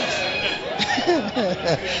 Yes.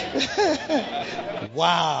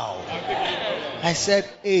 Wow. I said,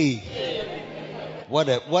 hey, what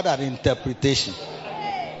an interpretation.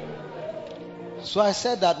 So I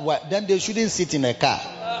said that then they shouldn't sit in a car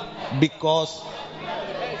because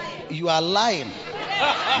you are lying.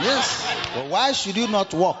 Yes. Well, why should you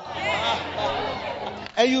not walk?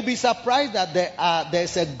 And you'll be surprised that there are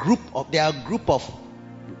a group of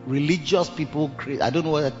religious people, I don't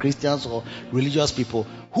know whether Christians or religious people,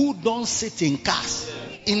 who don't sit in cars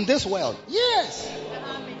in this world. Yes.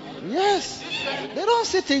 They don't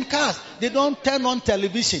sit in cars. They don't turn on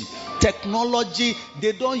television, technology.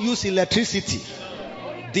 They don't use electricity.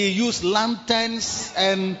 They use lanterns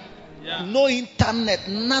and no internet,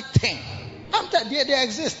 nothing. They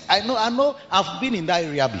exist. I know. I've been in that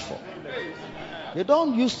area before. They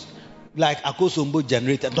don't use like Akosombo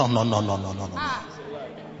generator. No.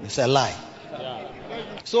 It's a lie.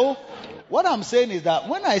 So, what I'm saying is that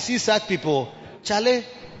when I see such people, Charlie,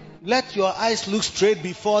 let your eyes look straight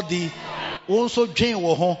before the also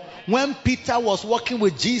when Peter was walking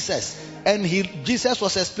with Jesus and Jesus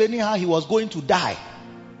was explaining how he was going to die.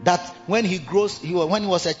 That when he grows, when he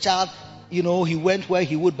was a child, he went where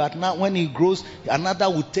he would, but now when he grows, another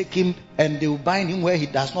would take him and they will bind him where he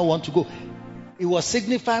does not want to go. It was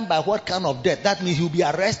signifying by what kind of death. That means he will be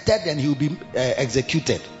arrested and he will be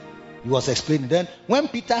executed. He was explaining. Then when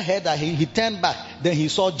Peter heard that, he turned back. Then he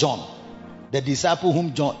saw John, the disciple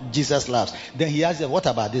whom Jesus loves. Then he asked him, what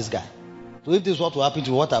about this guy? So if this is what will happen to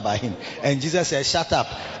you, what about him? And Jesus said, shut up.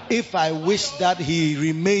 If I wish that he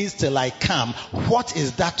remains till I come, what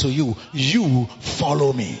is that to you? You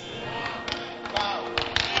follow me.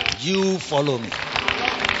 You follow me.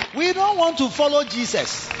 We don't want to follow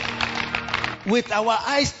Jesus with our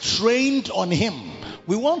eyes trained on him.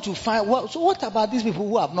 We want to find so what about these people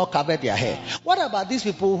who have not covered their hair? What about these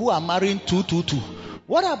people who are marrying 222?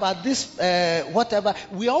 What about this whatever?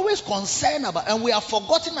 We are always concerned about, and we have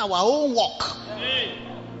forgotten our own work.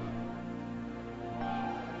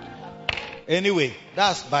 Anyway,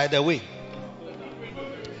 that's by the way.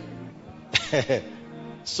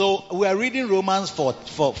 So we are reading Romans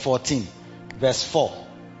 14 verse 4.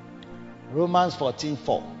 Romans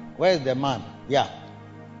 14:4. Where is the man? Yeah.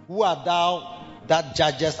 Who art thou that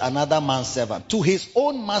judgest another man's servant? To his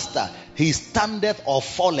own master he standeth or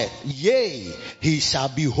falleth. Yea, he shall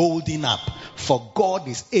be holding up. For God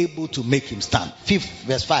is able to make him stand. 5th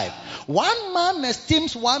verse 5. One man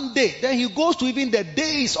esteems one day. Then he goes to even the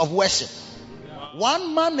days of worship.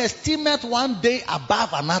 One man esteemeth one day above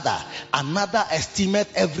another. Another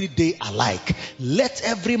esteemeth every day alike. Let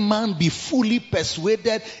every man be fully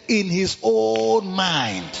persuaded in his own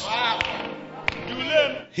mind.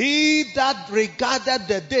 He that regarded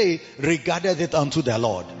the day regarded it unto the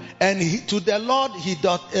Lord. And to the Lord he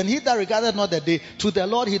doth, and he that regarded not the day, to the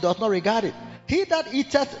Lord he doth not regard it. He that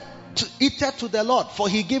eateth to the Lord, for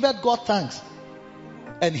he giveth God thanks.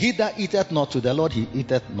 And he that eateth not to the Lord, he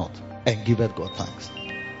eateth not, and giveth God thanks.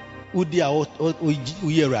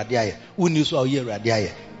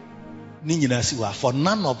 For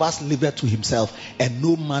none of us liveth to himself, and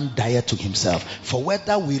no man dieth to himself. For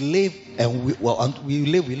whether we live and we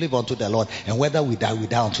live unto the Lord, and whether we die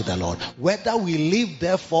unto the Lord. Whether we live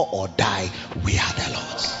therefore or die, we are the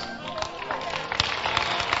Lord's.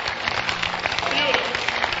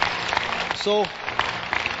 So,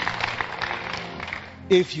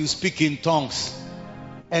 if you speak in tongues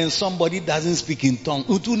and somebody doesn't speak in tongues,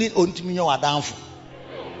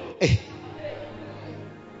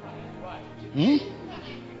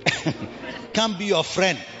 can't be your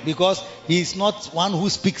friend because he is not one who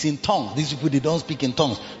speaks in tongues. These people, they don't speak in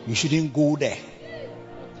tongues. You shouldn't go there.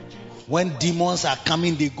 When demons are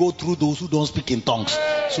coming, they go through those who don't speak in tongues.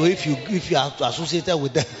 So if you are associated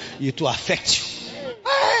with them, it will affect you.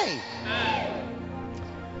 Hey!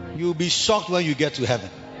 You'll be shocked when you get to heaven.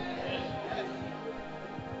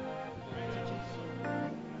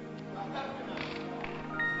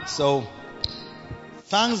 So,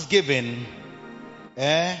 thanksgiving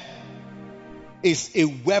is a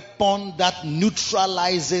weapon that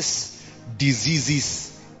neutralizes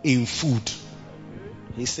diseases in food.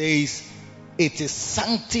 He says it is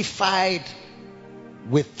sanctified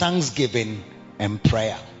with thanksgiving and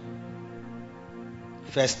prayer.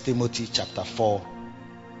 1 Timothy chapter 4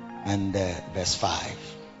 and verse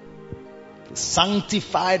 5.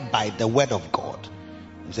 Sanctified by the word of God.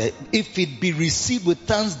 He said, if it be received with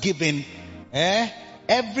thanksgiving, he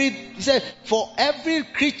said, for every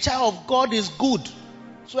creature of God is good.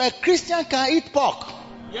 So a Christian can eat pork.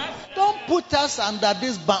 Yes. Don't put us under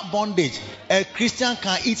this bondage. A Christian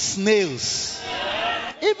can eat snails.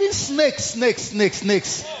 Even snakes.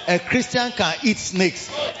 A Christian can eat snakes.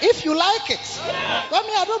 If you like it.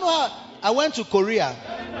 I don't know how. I went to Korea.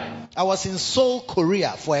 I was in Seoul,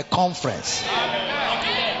 Korea for a conference.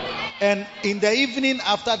 And in the evening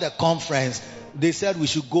after the conference, they said we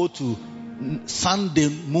should go to Sunday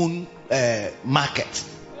Moon market.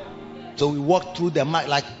 So we walked through the market,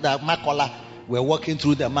 like the Makola. We're walking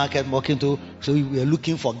through the market, so we were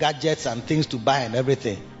looking for gadgets and things to buy and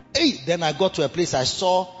everything. Hey, then I got to a place I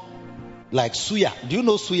saw like suya. Do you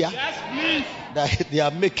know suya? Yes, please. They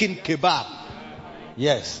are making kebab.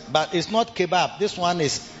 Yes, but it's not kebab. This one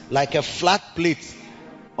is like a flat plate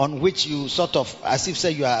on which you sort of, as if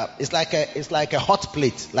say you are. It's like a hot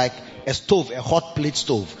plate, like a stove, a hot plate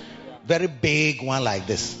stove, very big one like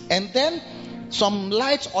this, and then some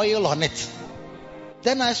light oil on it.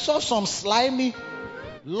 Then I saw some slimy,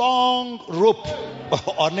 long rope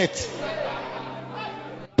on it.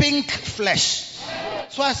 Pink flesh.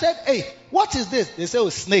 So I said, hey, what is this? They say, oh,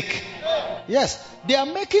 snake. Yes, they are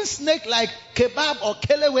making snake like kebab or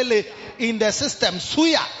kelewele in the system,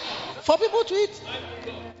 suya, for people to eat.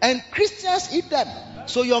 And Christians eat them.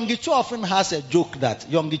 So Yonggi Cho often has a joke that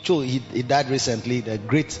Yonggi Cho, he died recently, the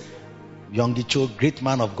great Yonggi Cho, great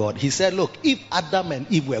man of God. He said, look, if Adam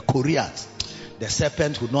and Eve were Koreans, the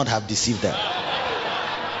serpent would not have deceived them.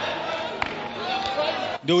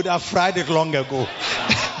 They would have fried it long ago.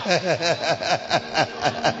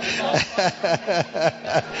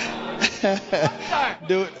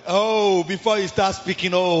 Before you start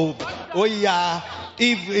speaking, yeah,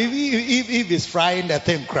 if is frying the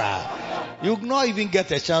thing, cry. You not even get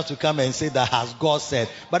a chance to come and say that has God said.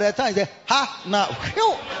 By the time you say,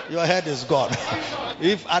 your head is gone.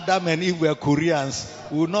 If Adam and Eve were Koreans,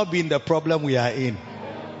 we would not be in the problem we are in.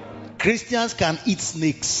 Christians can eat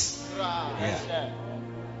snakes. Yeah.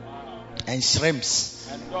 And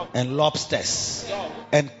shrimps. And lobsters.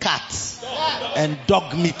 And cats. And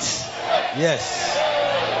dog meat. Yes.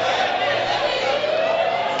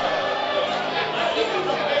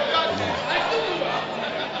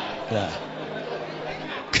 Yeah.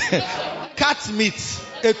 Cat meat.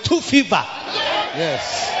 A two fever.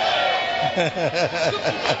 Yes.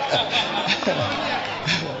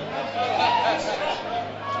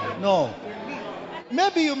 No.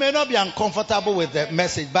 Maybe you may not be uncomfortable with the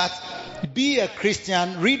message, but be a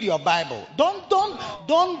Christian, read your Bible. Don't,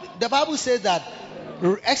 the Bible says that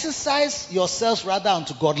exercise yourselves rather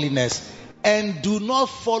unto godliness and do not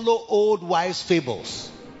follow old wives'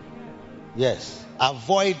 fables. Yes.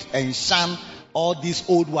 Avoid and shun all these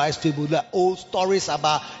old wives' fables, the old stories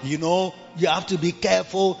about, you have to be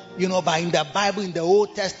careful, but in the Bible, in the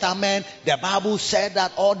Old Testament, the Bible said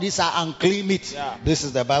that all these are unclean meat. Yeah. This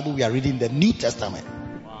is the Bible we are reading, the New Testament.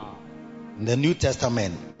 Wow. In the New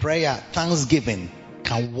Testament, prayer, thanksgiving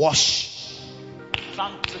can wash,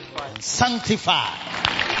 sanctify,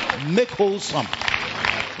 make wholesome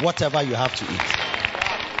whatever you have to eat.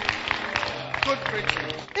 Good preaching.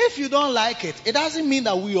 If you don't like it, it doesn't mean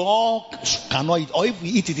that we all cannot eat. Or if we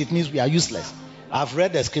eat it, it means we are useless. I've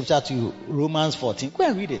read the scripture to you, Romans 14. Go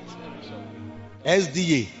and read it.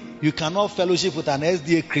 SDA. You cannot fellowship with an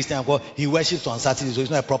SDA Christian because he worships on Saturday, so he's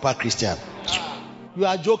not a proper Christian. You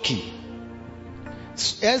are joking.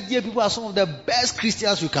 SDA people are some of the best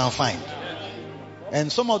Christians you can find.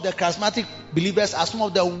 And some of the charismatic believers are some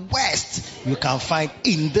of the worst you can find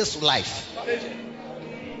in this life.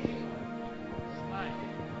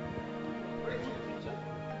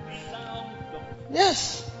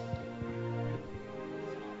 Yes.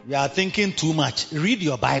 You are thinking too much. Read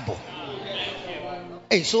your Bible.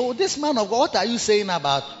 Hey, so this man of God, what are you saying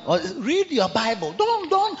about? Read your Bible.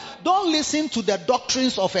 Don't listen to the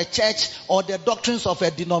doctrines of a church or the doctrines of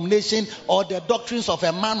a denomination or the doctrines of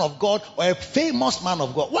a man of God or a famous man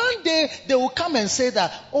of God. One day they will come and say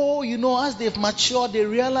that, as they've matured, they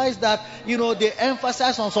realize that, they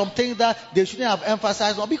emphasize on some things that they shouldn't have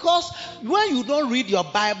emphasized on. Because when you don't read your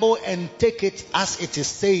Bible and take it as it is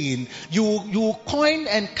saying, you coin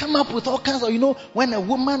and come up with all kinds of, when a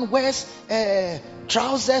woman wears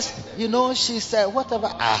trousers, she said, whatever.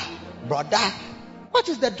 Brother, what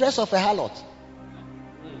is the dress of a harlot?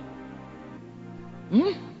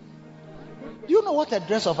 Do you know what a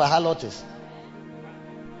dress of a harlot is?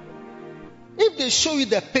 If they show you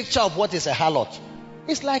the picture of what is a harlot,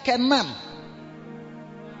 it's like a nun.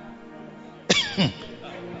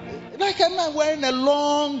 Like a nun wearing a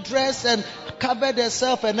long dress and covered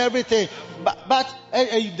herself and everything. But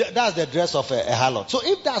that's the dress of a harlot. So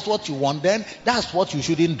if that's what you want, then that's what you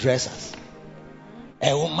shouldn't dress as.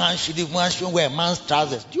 A woman shouldn't wear a man's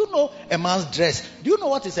trousers. Do you know a man's dress? Do you know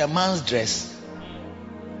what is a man's dress?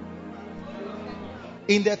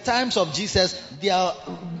 In the times of Jesus, they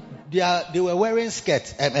were wearing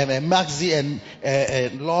skirts, a maxi and a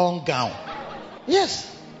long gown.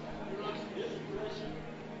 Yes.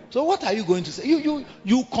 So what are you going to say?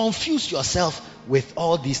 You confuse yourself with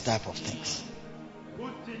all these type of things.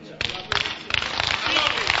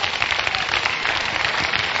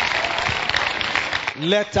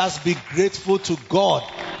 Let us be grateful to God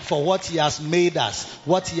for what He has made us,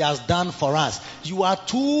 what He has done for us. You are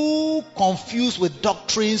too confused with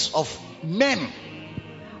doctrines of men.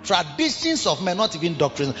 Traditions of men, not even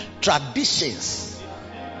doctrines, traditions.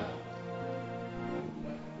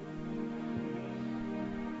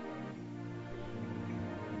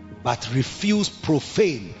 But refuse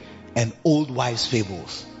profane and old wives'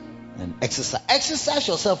 fables. And exercise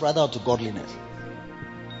yourself rather to godliness.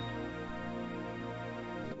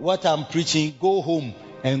 What I'm preaching, go home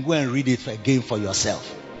and go and read it again for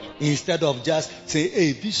yourself. Instead of just say,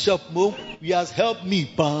 hey, Bishop Mo, he has helped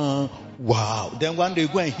me. Wow. Then one day you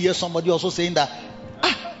go and hear somebody also saying that,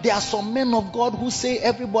 there are some men of God who say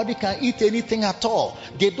everybody can eat anything at all.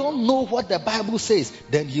 They don't know what the Bible says.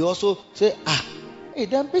 Then he also say, hey,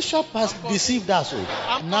 then Bishop has deceived us.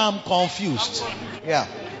 Now I'm confused. Yeah.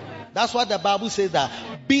 That's what the Bible says, that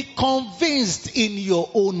be convinced in your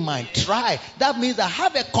own mind. Try. That means that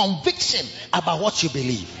have a conviction about what you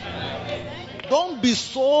believe. Don't be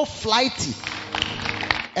so flighty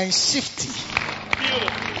and shifty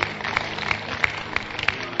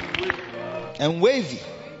and wavy.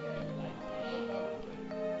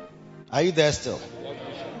 Are you there still?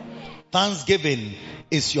 Thanksgiving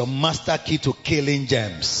is your master key to killing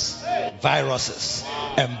germs, viruses,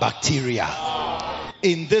 and bacteria.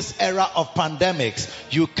 In this era of pandemics,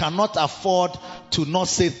 you cannot afford to not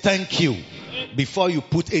say thank you before you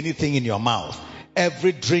put anything in your mouth.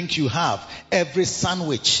 Every drink you have, every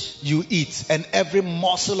sandwich you eat, and every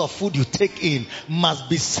morsel of food you take in must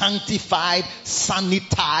be sanctified,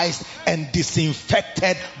 sanitized, and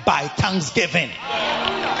disinfected by thanksgiving.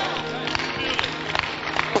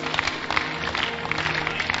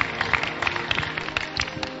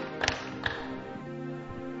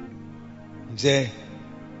 Say,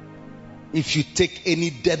 if you take any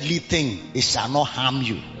deadly thing, it shall not harm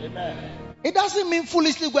you. Amen. It doesn't mean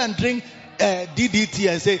foolishly go and drink DDT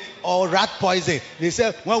and say, or rat poison. They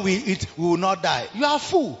say, when we eat, we will not die. You are a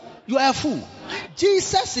fool. You are a fool.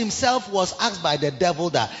 Jesus himself was asked by the devil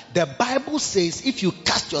that the Bible says if you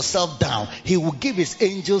cast yourself down, he will give his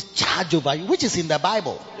angels charge over you, which is in the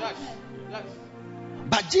Bible. Yes. Yes.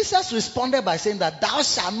 But Jesus responded by saying that thou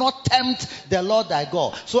shalt not tempt the Lord thy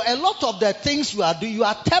God. So a lot of the things you are doing, you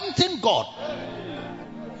are tempting God.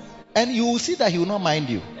 And you will see that he will not mind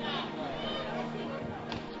you.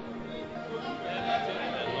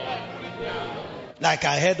 Like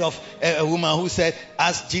I heard of a woman who said,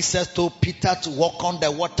 as Jesus told Peter to walk on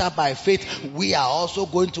the water by faith, we are also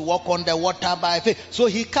going to walk on the water by faith. So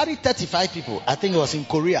he carried 35 people. I think it was in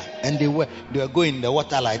Korea. And they were going in the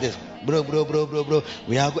water like this. Bro.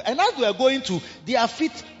 We are and as we are going to, their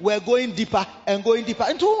feet were going deeper and going deeper.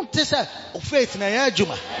 And faith.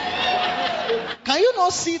 Can you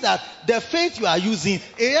not see that the faith you are using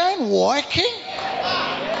ain't working?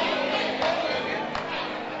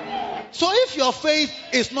 So if your faith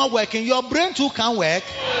is not working, your brain too can't work.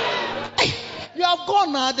 Hey, you have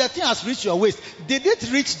gone now, the thing has reached your waist. Did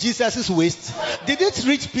it reach Jesus' waist? Did it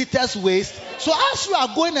reach Peter's waist? So as you are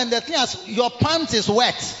going and the thing has, your pants is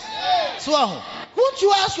wet. So won't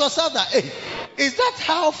you ask yourself that, hey, is that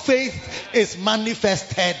how faith is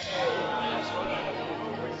manifested?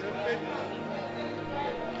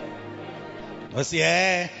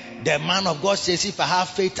 The man of God says, if I have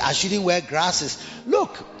faith, I shouldn't wear grasses.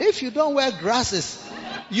 Look, if you don't wear grasses,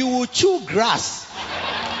 you will chew grass.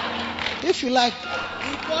 If you like,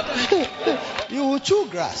 you will chew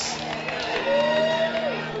grass.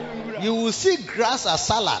 You will see grass as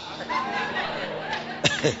salad.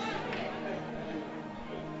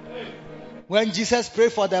 When Jesus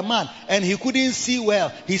prayed for the man and he couldn't see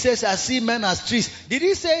well, he says, I see men as trees. Did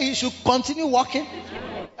he say he should continue walking?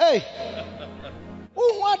 Hey.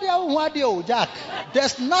 Jack,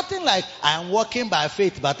 there's nothing like I am walking by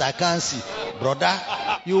faith but I can't see. Brother,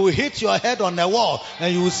 You will hit your head on the wall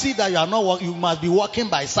and you will see that you are not you must be walking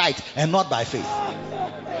by sight and not by faith.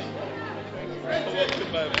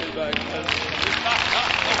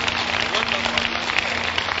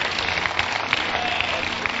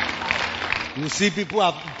 You see people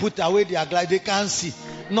have put away their glasses, they can't see.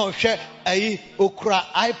 No, share okra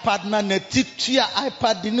iPad na netitia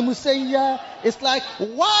iPad dinimu say yeah. It's like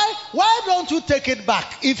why don't you take it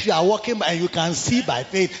back if you are walking by and you can see by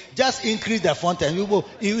faith? Just increase the font and you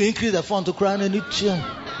increase the font to cry and it.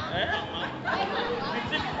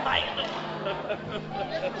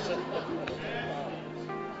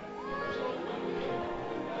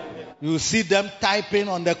 You see them typing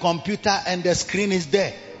on the computer and the screen is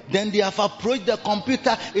there. Then they have approached the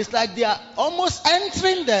computer. It's like they are almost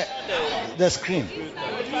entering the screen.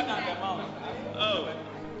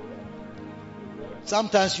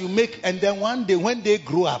 Sometimes you make, and then one day when they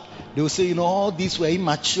grow up, they will say, all these were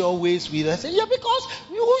immature ways. I say, yeah, because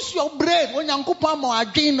you use your brain. When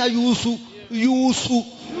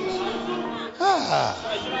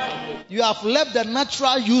you have left the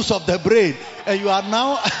natural use of the brain, and you are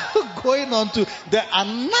now going on to the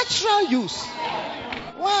unnatural use.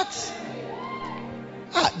 What?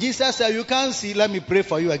 Jesus said, you can't see. Let me pray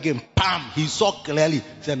for you again. Bam! He saw clearly. He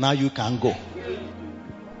said, now you can go.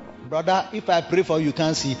 Brother, if I pray for you, you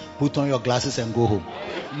can't see. Put on your glasses and go home.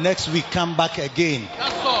 Next week, come back again.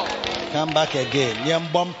 Come back again.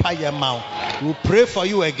 We'll pray for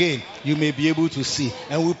you again. You may be able to see.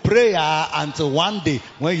 And we'll pray until one day,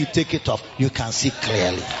 when you take it off, you can see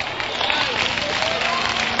clearly.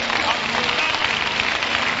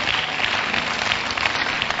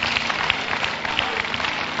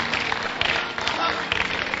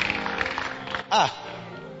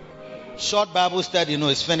 Short Bible study,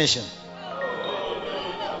 it's finishing.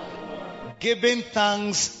 Giving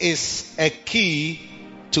thanks is a key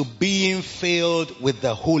to being filled with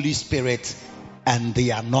the Holy Spirit and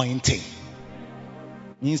the anointing.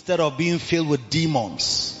 Instead of being filled with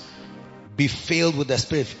demons, be filled with the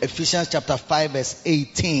Spirit. Ephesians chapter 5 verse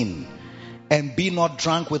 18. And be not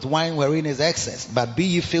drunk with wine wherein is excess, but be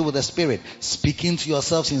ye filled with the Spirit, speaking to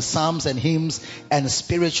yourselves in psalms and hymns and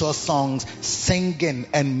spiritual songs, singing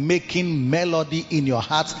and making melody in your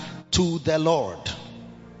hearts to the Lord.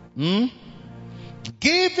 Giving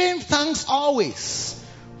thanks always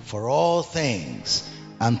for all things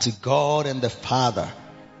unto God and the Father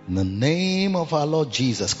in the name of our Lord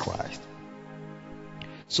Jesus Christ.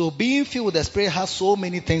 So being filled with the Spirit has so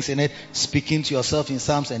many things in it. Speaking to yourself in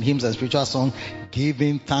psalms and hymns and spiritual songs.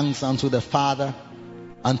 Giving thanks unto the Father,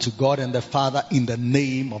 unto God and the Father in the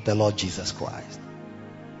name of the Lord Jesus Christ.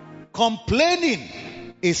 Complaining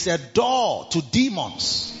is a door to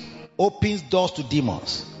demons. Opens doors to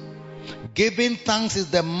demons. Giving thanks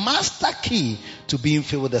is the master key to being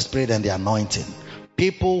filled with the Spirit and the anointing.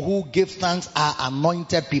 People who give thanks are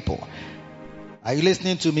anointed people. Are you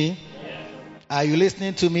listening to me? Are you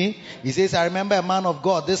listening to me? He says, I remember a man of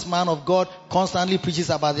God. This man of God constantly preaches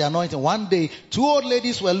about the anointing. One day, 2 old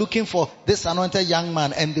ladies were looking for this anointed young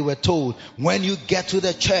man, and they were told, when you get to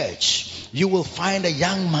the church, you will find a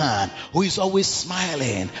young man who is always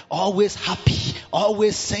smiling, always happy,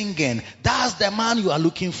 always singing. That's the man you are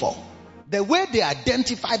looking for. The way they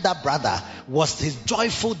identified that brother was his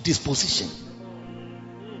joyful disposition.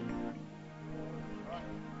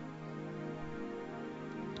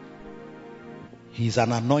 He's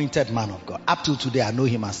an anointed man of God. Up till today, I know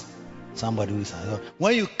him as somebody who is.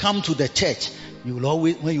 When you come to the church, you will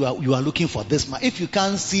always, when you are looking for this man, if you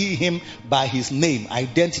can't see him by his name,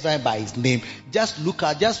 identify by his name,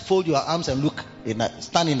 just fold your arms and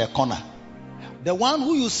stand in a corner. The one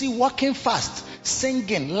who you see walking fast,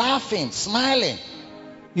 singing, laughing, smiling,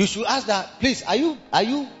 you should ask that, please, are you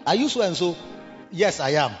so and so? Yes,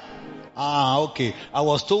 I am. Okay. I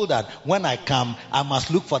was told that when I come, I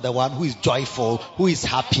must look for the one who is joyful, who is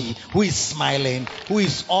happy, who is smiling, who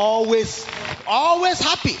is always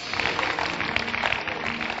happy.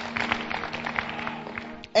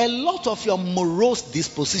 A lot of your morose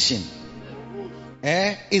disposition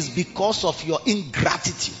is because of your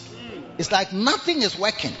ingratitude. It's like nothing is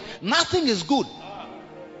working. Nothing is good.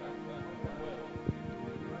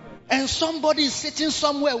 And somebody is sitting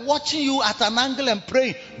somewhere watching you at an angle and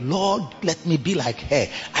praying, Lord, let me be like her.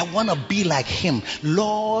 I want to be like him.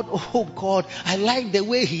 Lord, oh God, I like the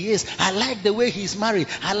way he is. I like the way he's married.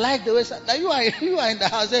 I like the way... You are in the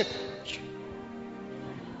house.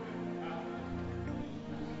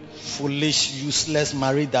 Foolish, useless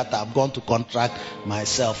married that I've gone to contract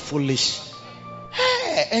myself. Foolish.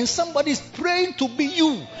 Hey, and somebody is praying to be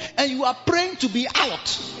you. And you are praying to be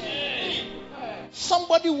out.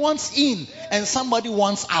 Somebody wants in and somebody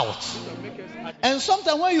wants out. And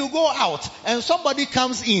sometimes when you go out and somebody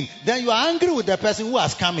comes in, then you are angry with the person who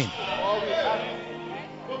has come in.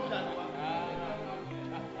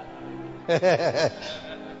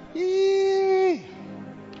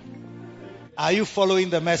 Are you following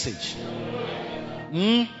the message?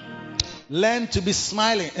 Learn to be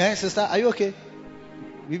smiling. Sister, are you okay?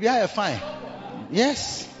 Maybe I am fine.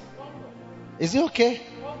 Yes. Is it okay?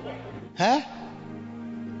 Huh?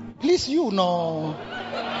 Please, you know.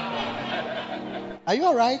 Are you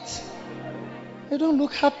alright? You don't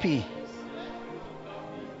look happy.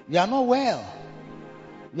 You are not well.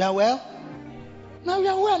 You are well? Now you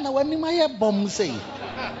are well. Now when my bomb say,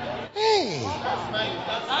 hey.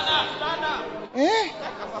 Eh?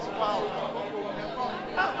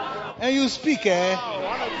 And you speak, eh?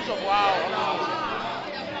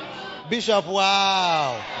 Bishop,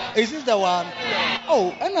 wow. Is this the one?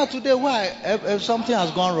 Oh, and now today, why? If something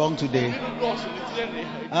has gone wrong today.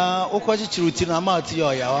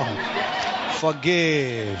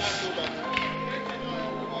 Forgive.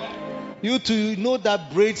 You to know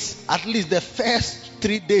that braids, at least the first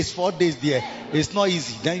 3 days, 4 days there, it's not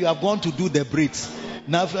easy. Then you have gone to do the braids.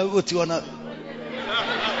 Now, what you wanna?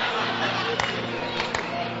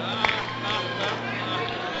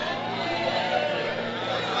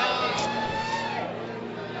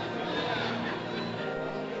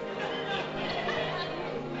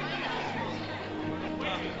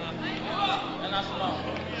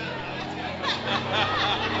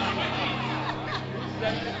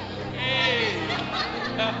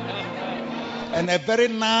 And a very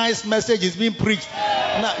nice message is being preached.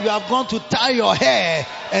 Now you have gone to tie your hair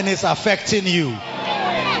and it's affecting you.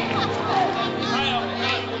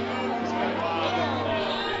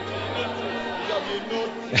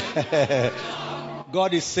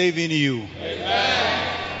 God is saving you.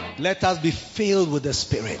 Amen. Let us be filled with the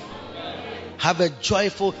Spirit. Have a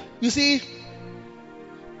joyful. You see,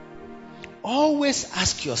 always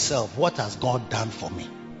ask yourself, what has God done for me?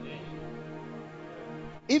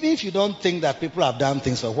 Even if you don't think that people have done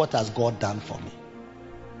things for, what has God done for me?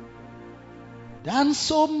 Done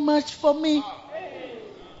so much for me,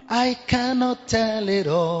 I cannot tell it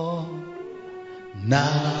all.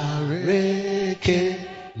 Nareke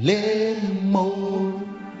lemo.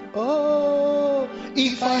 Oh,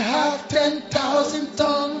 if I have 10,000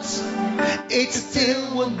 tongues, it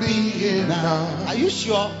still won't be enough. Are you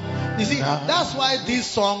sure? You see, that's why these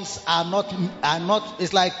songs are not.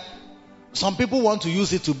 It's like some people want to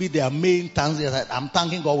use it to be their main thanks. I'm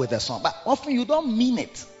thanking God with a song, but often you don't mean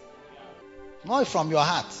it. Not from your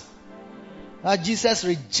heart. Jesus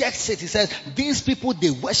rejects it. He says, these people,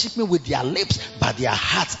 they worship me with their lips, but their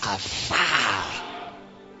hearts are far.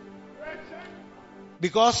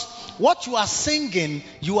 Because what you are singing,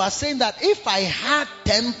 you are saying that if I had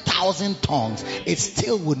 10,000 tongues, it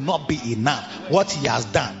still would not be enough. What he has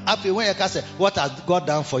done. After when you can say, what has God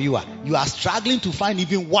done for you? You are struggling to find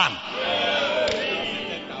even one.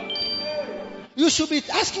 You should be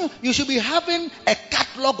asking, you should be having a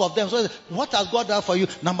catalog of them. So, what has God done for you?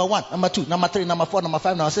 Number 1, number 2, number 3, number 4, number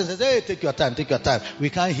 5, number 6. Hey, take your time. We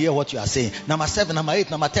can't hear what you are saying. Number 7, number 8,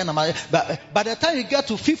 number 10, number 8. But by the time you get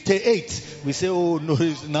to 58, we say, oh no,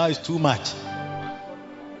 now it's too much.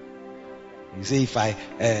 You say,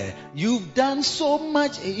 you've done so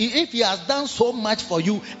much. If he has done so much for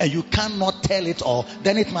you and you cannot tell it all,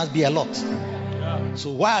 then it must be a lot.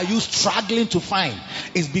 So why are you struggling to find?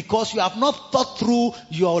 It's because you have not thought through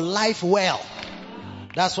your life well.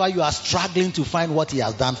 That's why you are struggling to find what he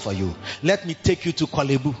has done for you. Let me take you to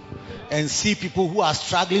Kolebu and see people who are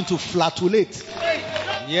struggling to flatulate.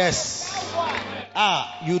 Yes.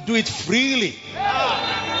 You do it freely.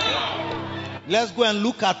 Let's go and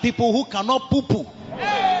look at people who cannot poo-poo.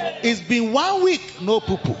 It's been 1 week, no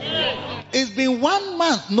poo-poo. It's been 1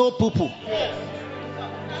 month, no poo-poo.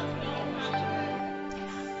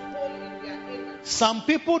 Some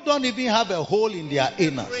people don't even have a hole in their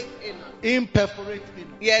anus. Imperforate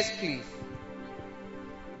anus. Yes, please.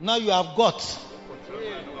 Now you have got.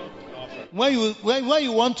 When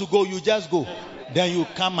you want to go, you just go. Then you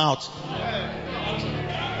come out.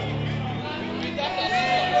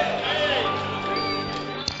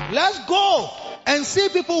 Let's go and see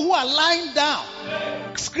people who are lying down,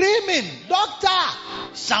 screaming, "Doctor,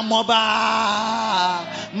 Shamoba,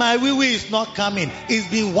 my wee-wee is not coming. It's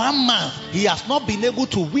been 1 month. He has not been able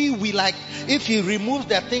to wee-wee. Like if he removes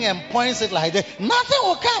the thing and points it like that, nothing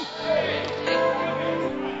will come."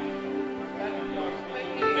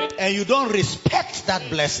 And you don't respect that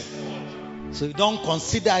blessing. So you don't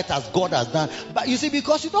consider it as God has done. But you see,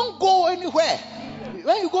 because you don't go anywhere.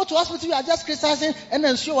 when you go to hospital, you are just criticizing and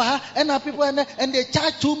then show her and people and they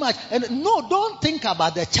charge too much. And no, don't think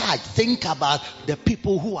about the charge. Think about the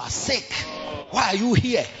people who are sick. Why are you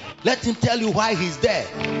here? Let him tell you why he's there.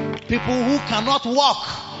 People who cannot walk.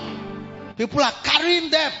 People are carrying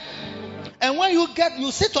them. And when you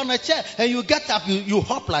sit on a chair and you get up, you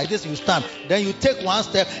hop like this, you stand. Then you take one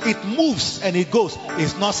step, it moves and it goes.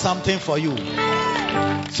 It's not something for you.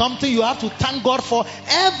 Something you have to thank God for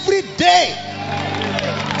every day.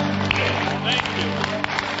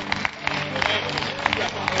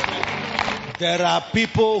 There are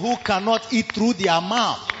people who cannot eat through their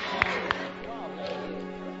mouth.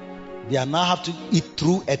 They now have to eat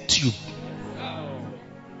through a tube.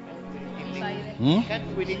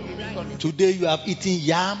 Today you have eaten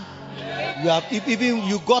yam. You have even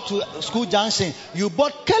you got to school junction. You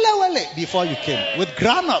bought kelewele before you came with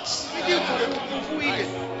granuts.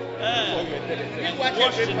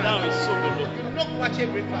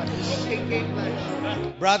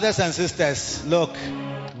 Brothers and sisters, look,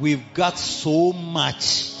 we've got so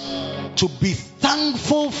much to be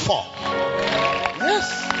thankful for.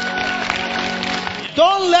 Yes.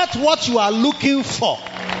 Don't let what you are looking for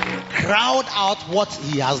crowd out what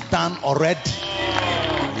he has done already.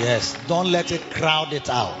 Yes, don't let it crowd it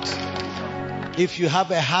out. If you have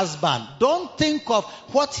a husband, don't think of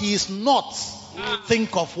what he is not.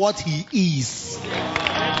 Think of what he is.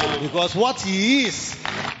 Because what he is,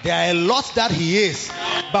 there are a lot that he is.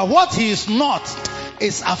 But what he is not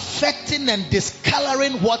is affecting and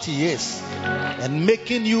discoloring what he is. And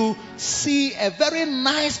making you see a very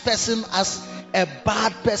nice person as a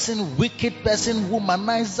bad person, wicked person,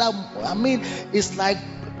 womanizer. I mean, it's like,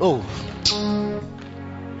 oh,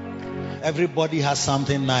 everybody has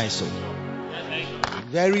something nice. So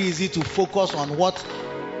very easy to focus on what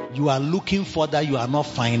you are looking for that you are not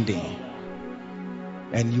finding.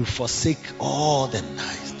 And you forsake all the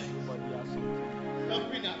nice things.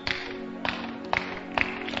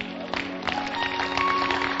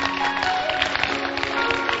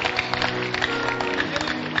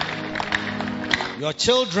 Your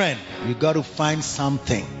children, you got to find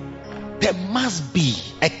something. There must be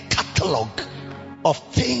a catalog of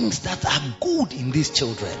things that are good in these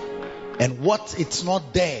children. And what it's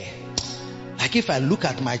not there. Like if I look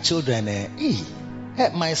at my children,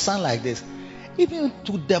 my son like this, even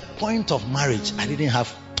to the point of marriage, I didn't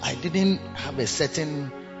have a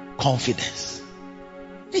certain confidence.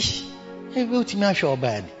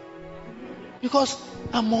 Because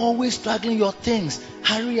I'm always struggling your things.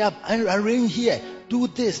 Hurry up, arrange here, do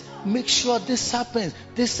this, make sure this happens,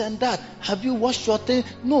 this and that. Have you washed your things?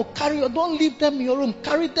 No, carry on. Don't leave them in your room.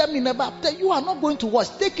 Carry them in a bag. You are not going to wash.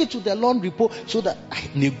 Take it to the laundry pool so that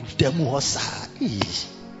and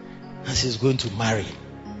she's going to marry.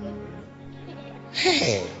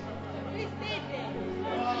 Hey.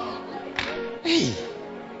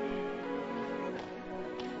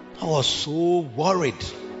 I was so worried.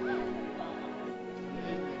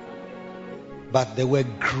 But there were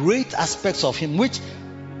great aspects of him which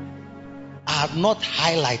are not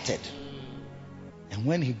highlighted. And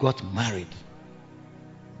when he got married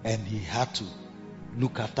and he had to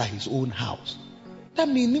look after his own house, that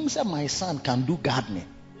means that my son can do gardening.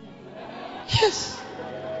 Yes.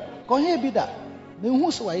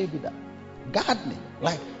 Gardening.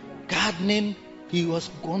 Like gardening, he was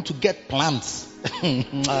going to get plants. Hey!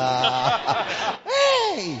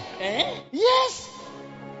 Yes!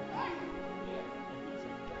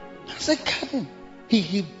 As a garden,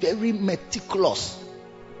 he very meticulous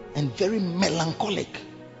and very melancholic,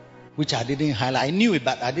 which I didn't highlight. I knew it,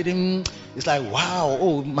 but I didn't. It's like,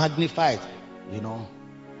 wow, magnified.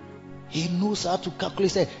 He knows how to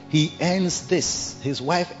calculate. He earns this. His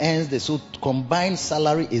wife earns this. So combined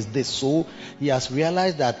salary is this. So he has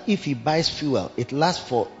realized that if he buys fuel, it lasts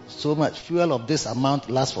for so much. Fuel of this amount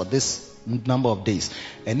lasts for this number of days.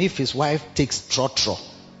 And if his wife takes trotro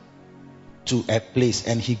to a place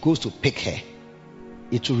and he goes to pick her,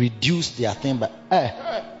 it will reduce their thing. But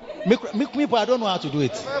me, I don't know how to do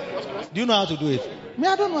it. Do you know how to do it? Me,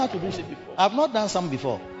 I don't know how to do it. I've not done some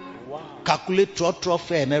before. Wow. Calculate trotro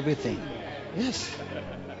fare and everything. Yes.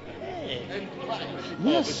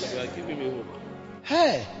 Yes.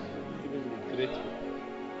 Hey.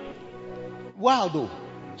 Wow, though.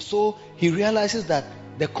 So he realizes that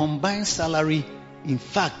the combined salary, in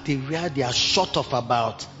fact, they are short of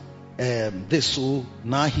about this. So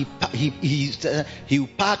now he will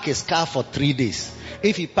park his car for 3 days.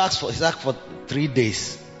 If he parks his car for 3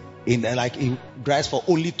 days, he drives for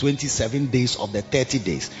only 27 days of the 30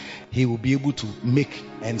 days, he will be able to make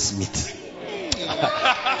ends meet.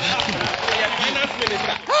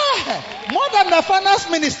 More than the finance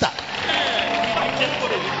minister.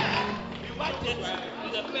 Invited to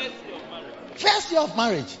the first day of marriage. First year of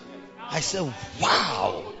marriage. I said,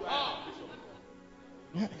 wow.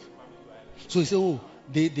 Yeah. So he said, oh,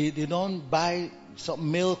 they don't buy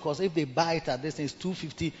some milk, because if they buy it at this thing, it's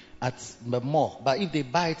 $2.50 at more. But if they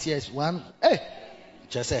buy it here, it's one. Hey,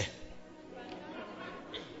 just say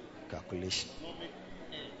calculation.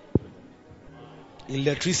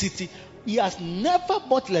 Electricity. He has never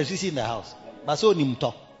bought electricity in the house. But so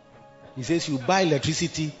Nimto. He says you buy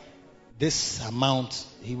electricity this amount.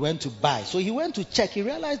 He went to buy. So he went to check. He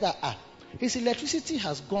realized that his electricity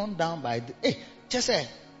has gone down by just say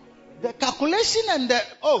the calculation and the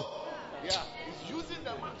he's using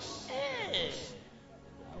the money.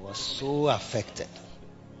 I was so affected.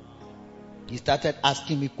 He started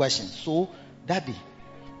asking me questions. So, Daddy,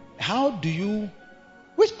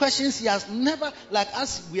 which questions he has never, like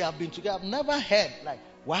as we have been together, I've never heard, like,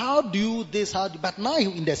 well, how do you this, but now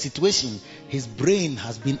in the situation, his brain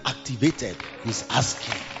has been activated. He's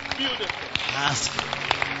asking. Asking.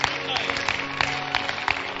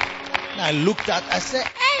 And I looked at, I said,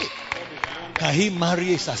 hey, can he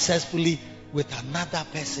marry successfully with another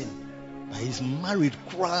person? But he's married,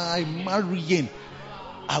 marrying.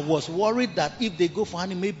 I was worried that if they go for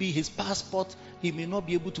honeymoon, maybe his passport, he may not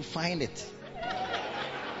be able to find it.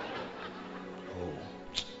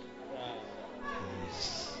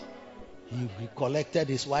 He collected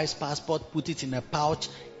his wife's passport, put it in a pouch,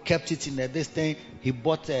 kept it in this thing. He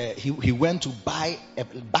bought he went to buy a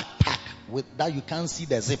backpack with that you can't see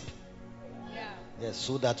the zip. Yes,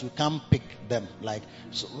 so that you can't pick them. Like,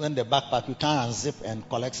 so when the backpack, you can't unzip and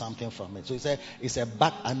collect something from it. So he said it's an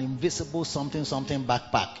invisible something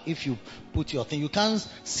backpack. If you put your thing, you can't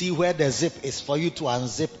see where the zip is for you to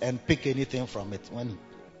unzip and pick anything from it. When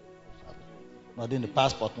not in the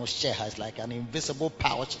passport, no share, it's like an invisible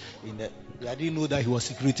pouch in the. I didn't know that he was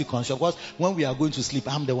security conscious. Because when we are going to sleep,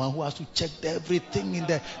 I'm the one who has to check everything in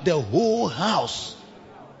the whole house.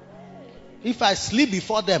 If I sleep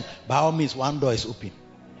before them, by all means, one door is open.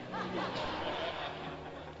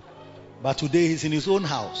 But today he's in his own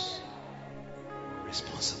house.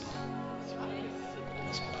 Responsible.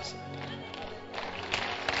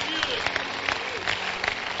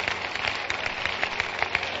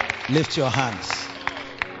 Lift your hands.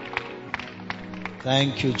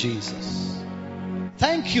 Thank you, Jesus.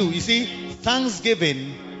 Thank you. You see,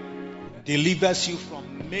 thanksgiving delivers you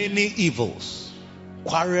from many evils.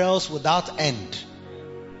 Quarrels without end,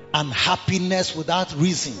 unhappiness without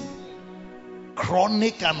reason,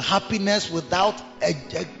 chronic unhappiness without a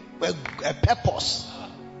purpose.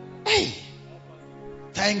 Hey,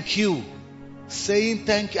 thank you. Saying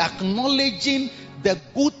thank you, acknowledging the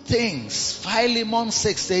good things. Philemon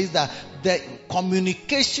 6 says that the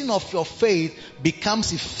communication of your faith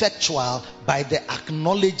becomes effectual by the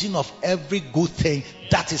acknowledging of every good thing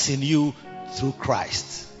that is in you through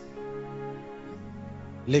Christ.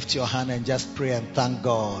 Lift your hand and just pray and thank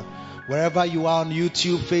God. Wherever you are on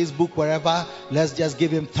YouTube, Facebook, wherever, let's just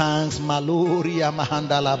give him thanks. Maloria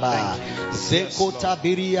mahandalaba. Zekota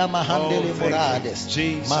biria mahandele morades.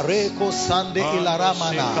 Mareko sande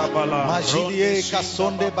ilaramana. Majilie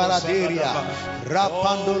kasonde baraderia.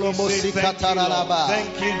 Rapandolo musikataralaba.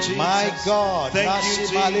 Thank you, Jesus. My God. Nashi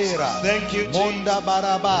balera. Thank you, Jesus. Monda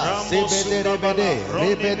baraba. Sebederebede.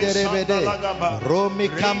 Rebederebede. Romi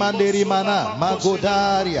kamanderi mana.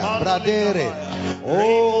 Magodaria. Bradere.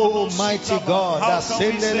 Oh, mighty God,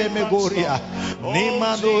 Ascendele Megoria,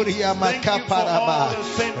 Nimadoria Makaparaba,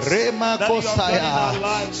 Rema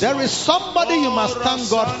Kosaya. There is somebody you must thank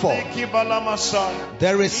God for.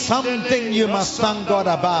 There is something you must thank God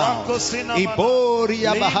about.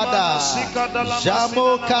 Iboria Bahada,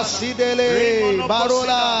 Jamo Kasidele,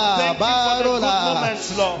 Barola,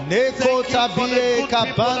 Neko Tabie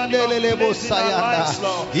Kapandele Bosayana,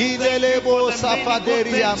 Idelebo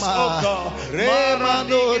Safaderiama,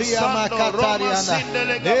 Remandoria Makatariana,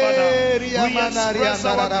 Neria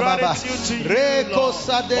Manariana Rababa, Reko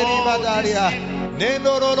Saderi Badaria,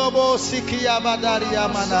 Nenorobo Sikia Badaria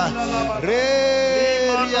Mana,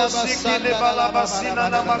 Reria Basana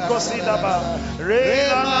Namakosidaba,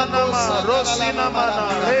 Remanama, Rosina Mana,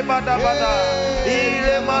 Rebadabada,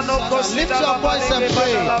 Iremano. Lift your voice and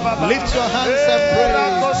pray. Lift your hands and pray.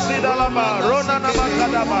 Rona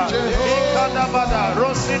Namakadaba, Ikadabada,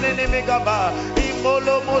 Rosine Megaba.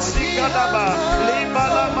 Imolo Mosikadaba,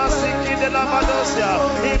 Limbala Masiki de la Madosia,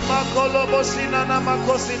 Imakolo Bosina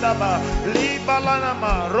Namakosidaba,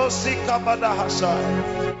 Libalanama, Rosika Badahasa.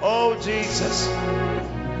 Oh Jesus,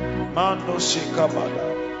 Mando Shikabada.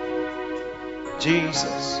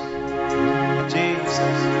 Jesus.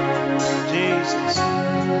 Jesus. Jesus.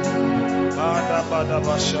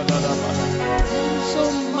 So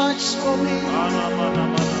much for me.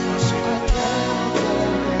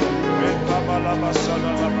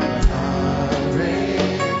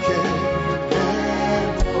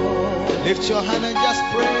 Lift your hand and just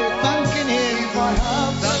pray, thanking Him.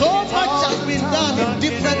 So much has been done in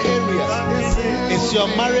different areas. It's your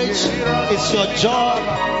marriage, it's your job,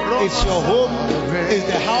 it's your home, it's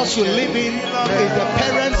the house you live in, it's the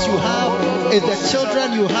parents you have, it's the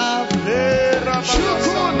children you have.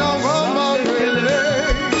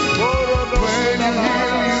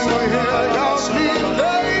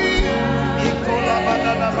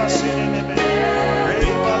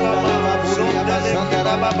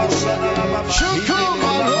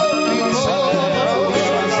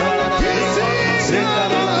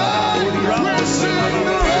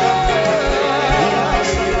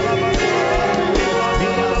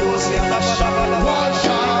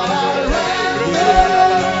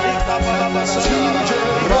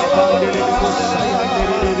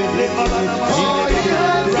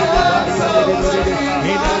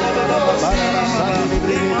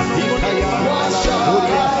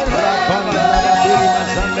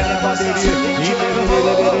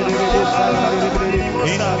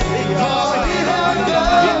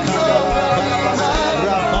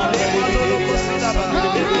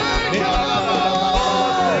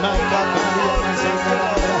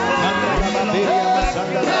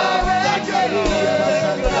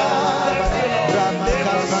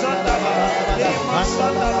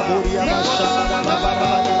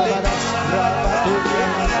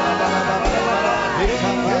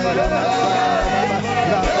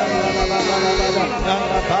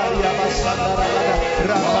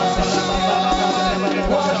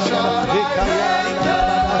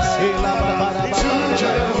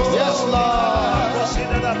 Yes, Lord.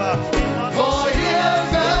 For He has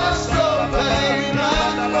done so very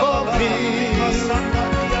much for me.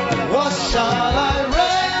 What shall I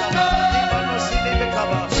render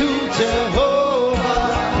to Jehovah?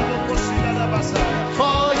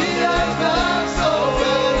 For He has done so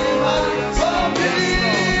very much for me.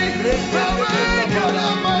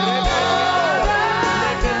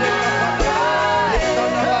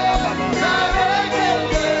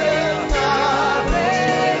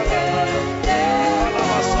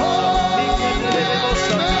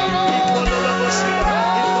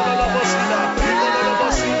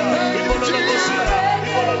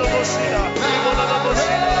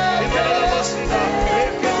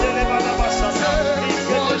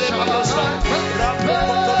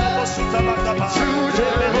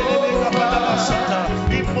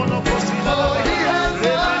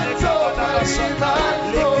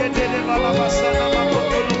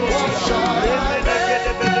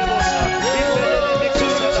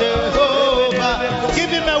 Give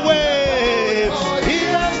Him a wave. He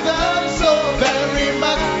has done so very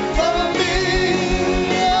much for me.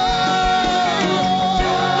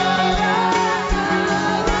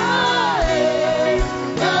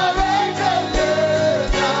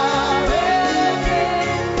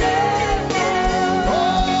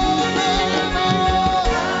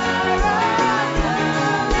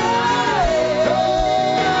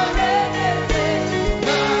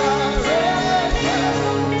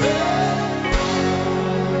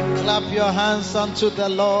 Clap your hands unto the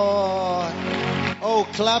Lord. Oh,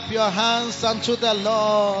 clap your hands unto the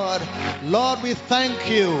Lord. Lord, we thank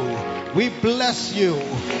you. We bless you.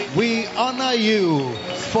 We honor you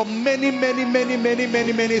for many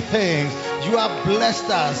things. You have blessed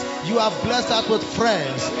us. You have blessed us with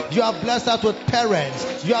friends. You have blessed us with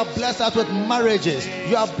parents. You have blessed us with marriages.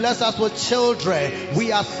 You have blessed us with children.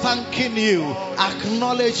 We are thanking you,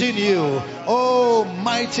 acknowledging you. Oh,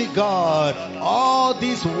 mighty God, all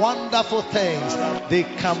these wonderful things, they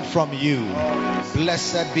come from you.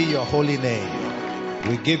 Blessed be your holy name.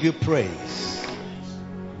 We give you praise.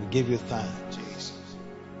 We give you thanks.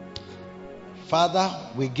 Father,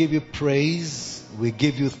 we give you praise. We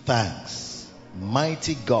give you thanks.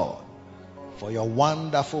 Mighty God, for your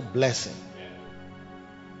wonderful blessing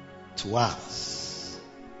to us.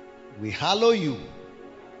 We hallow you.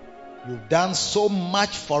 You've done so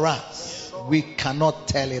much for us. We cannot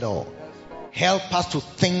tell it all. Help us to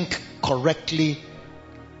think correctly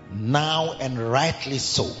now and rightly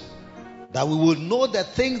so, that we will know the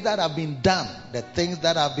things that have been done, the things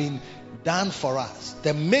that have been done for us,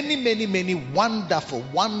 the many wonderful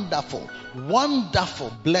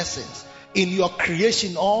blessings in your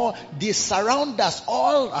creation. All they surround us,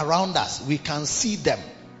 all around us. We can see them.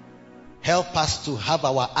 Help us to have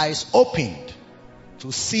our eyes opened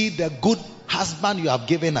to see the good husband you have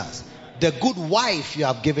given us, the good wife you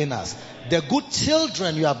have given us, the good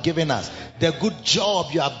children you have given us, the good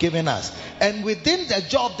job you have given us. And within the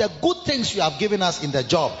job, the good things you have given us in the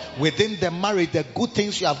job. Within the marriage, the good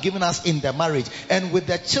things you have given us in the marriage. And with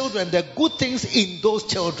the children, the good things in those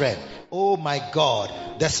children. Oh my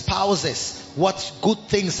God, the spouses, what good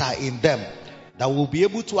things are in them, that we'll be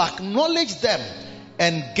able to acknowledge them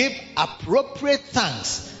and give appropriate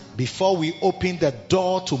thanks before we open the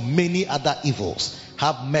door to many other evils.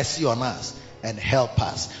 Have mercy on us and help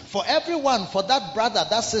us. For everyone, for that brother,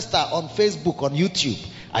 that sister on Facebook, on YouTube,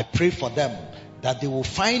 I pray for them that they will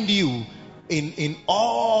find you in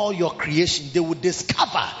all your creation. They will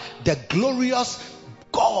discover the glorious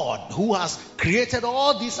God who has created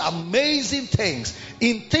all these amazing things,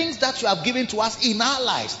 in things that you have given to us in our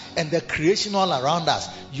lives and the creation all around us.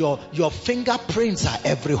 Your fingerprints are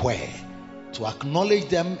everywhere. To acknowledge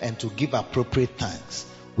them and to give appropriate thanks,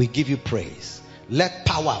 we give you praise. Let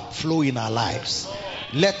power flow in our lives.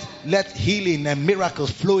 Let healing and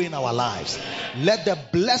miracles flow in our lives. Let the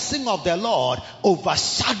blessing of the Lord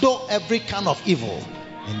overshadow every kind of evil,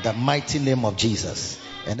 in the mighty name of Jesus.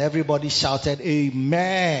 And everybody shouted,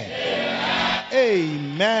 Amen.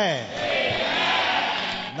 Amen.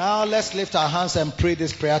 Amen. Now let's lift our hands and pray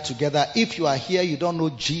this prayer together. If you are here, you don't know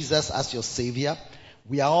Jesus as your Savior,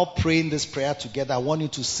 we are all praying this prayer together. I want you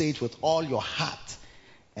to say it with all your heart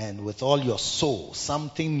and with all your soul.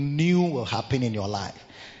 Something new will happen in your life,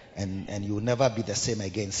 and you will never be the same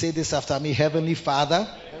again. Say this after me. Heavenly Father,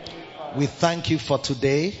 we thank you for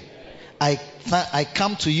today. I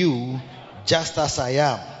come to you just as I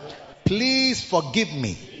am. Please forgive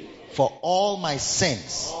me for all my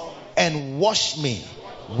sins and wash me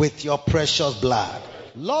with your precious blood.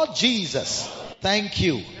 Lord Jesus, thank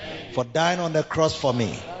you for dying on the cross for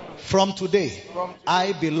me. From today,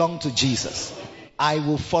 I belong to Jesus. I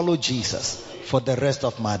will follow Jesus for the rest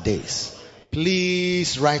of my days.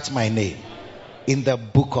 Please write my name in the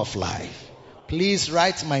book of life. Please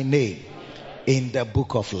write my name in the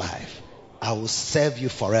book of life. I will serve you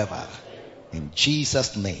forever. In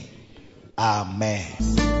Jesus' name, amen.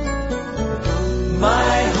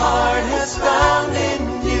 My heart has found in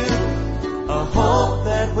you a hope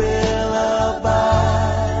that will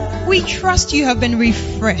abide. We trust you have been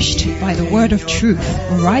refreshed by the word of truth,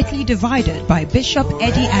 rightly divided by Bishop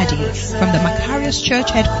Eddie Addy from the Macarius Church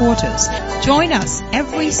headquarters. Join us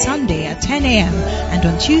every Sunday at 10 a.m. and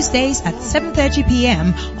on Tuesdays at 7:30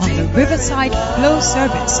 p.m. on the Riverside Flow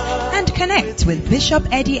service, and connect with Bishop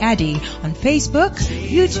Eddie Addy on Facebook,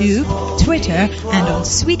 YouTube, Twitter, and on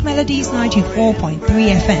Sweet Melodies 94.3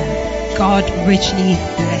 FM. God richly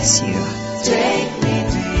bless you. Take